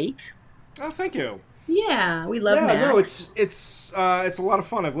Know It's Fake. Oh, thank you. Yeah, we love Max. No, it's a lot of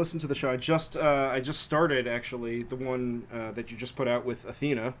fun. I've listened to the show. I just started actually the one that you just put out with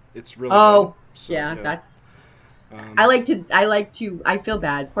Athena. It's really good. So, yeah, that's. I feel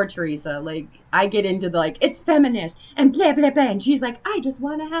bad. Poor Teresa. Like, I get into the, like, it's feminist and blah, blah, blah. And she's like, I just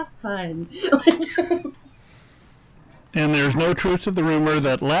want to have fun. And there's no truth to the rumor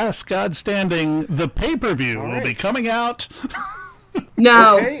that Last God Standing, the pay-per-view, will be coming out.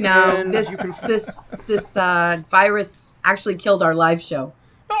 No. This virus actually killed our live show.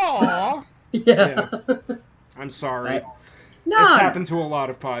 Aww. Yeah. I'm sorry. No, it's happened to a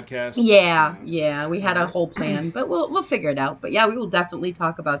lot of podcasts. Yeah, we had a whole plan, but we'll figure it out. But yeah, we will definitely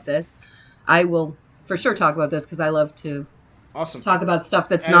talk about this. I will for sure talk about this because I love to talk about stuff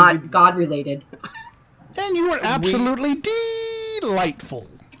that's not God related. And you were absolutely delightful.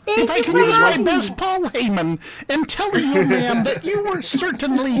 If I can use my best Paul Heyman and tell you, ma'am, that you were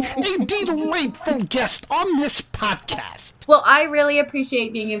certainly a delightful guest on this podcast. Well, I really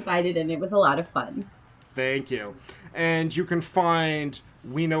appreciate being invited, and it was a lot of fun. Thank you. And you can find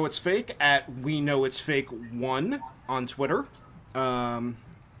We Know It's Fake at We Know It's Fake 1 on Twitter. And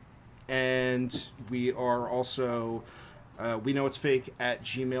we are also We Know It's Fake at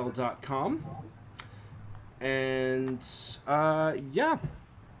gmail.com. And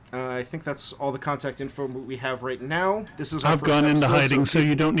I think that's all the contact info we have right now. This is I've gone into hiding, so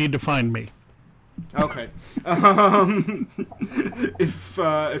you don't need to find me. Okay.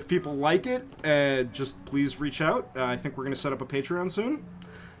 If people like it, just please reach out. I think we're going to set up a Patreon soon.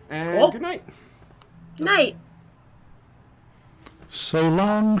 And good night. Good night. So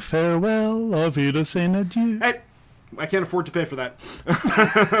long, farewell, auf Wiedersehen, adieu. Hey, I can't afford to pay for that.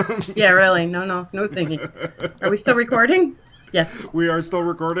 Yeah, really. No singing. Are we still recording? Yes. We are still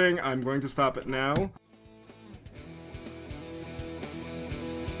recording. I'm going to stop it now.